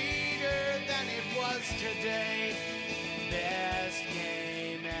sweeter than it was today. Best game.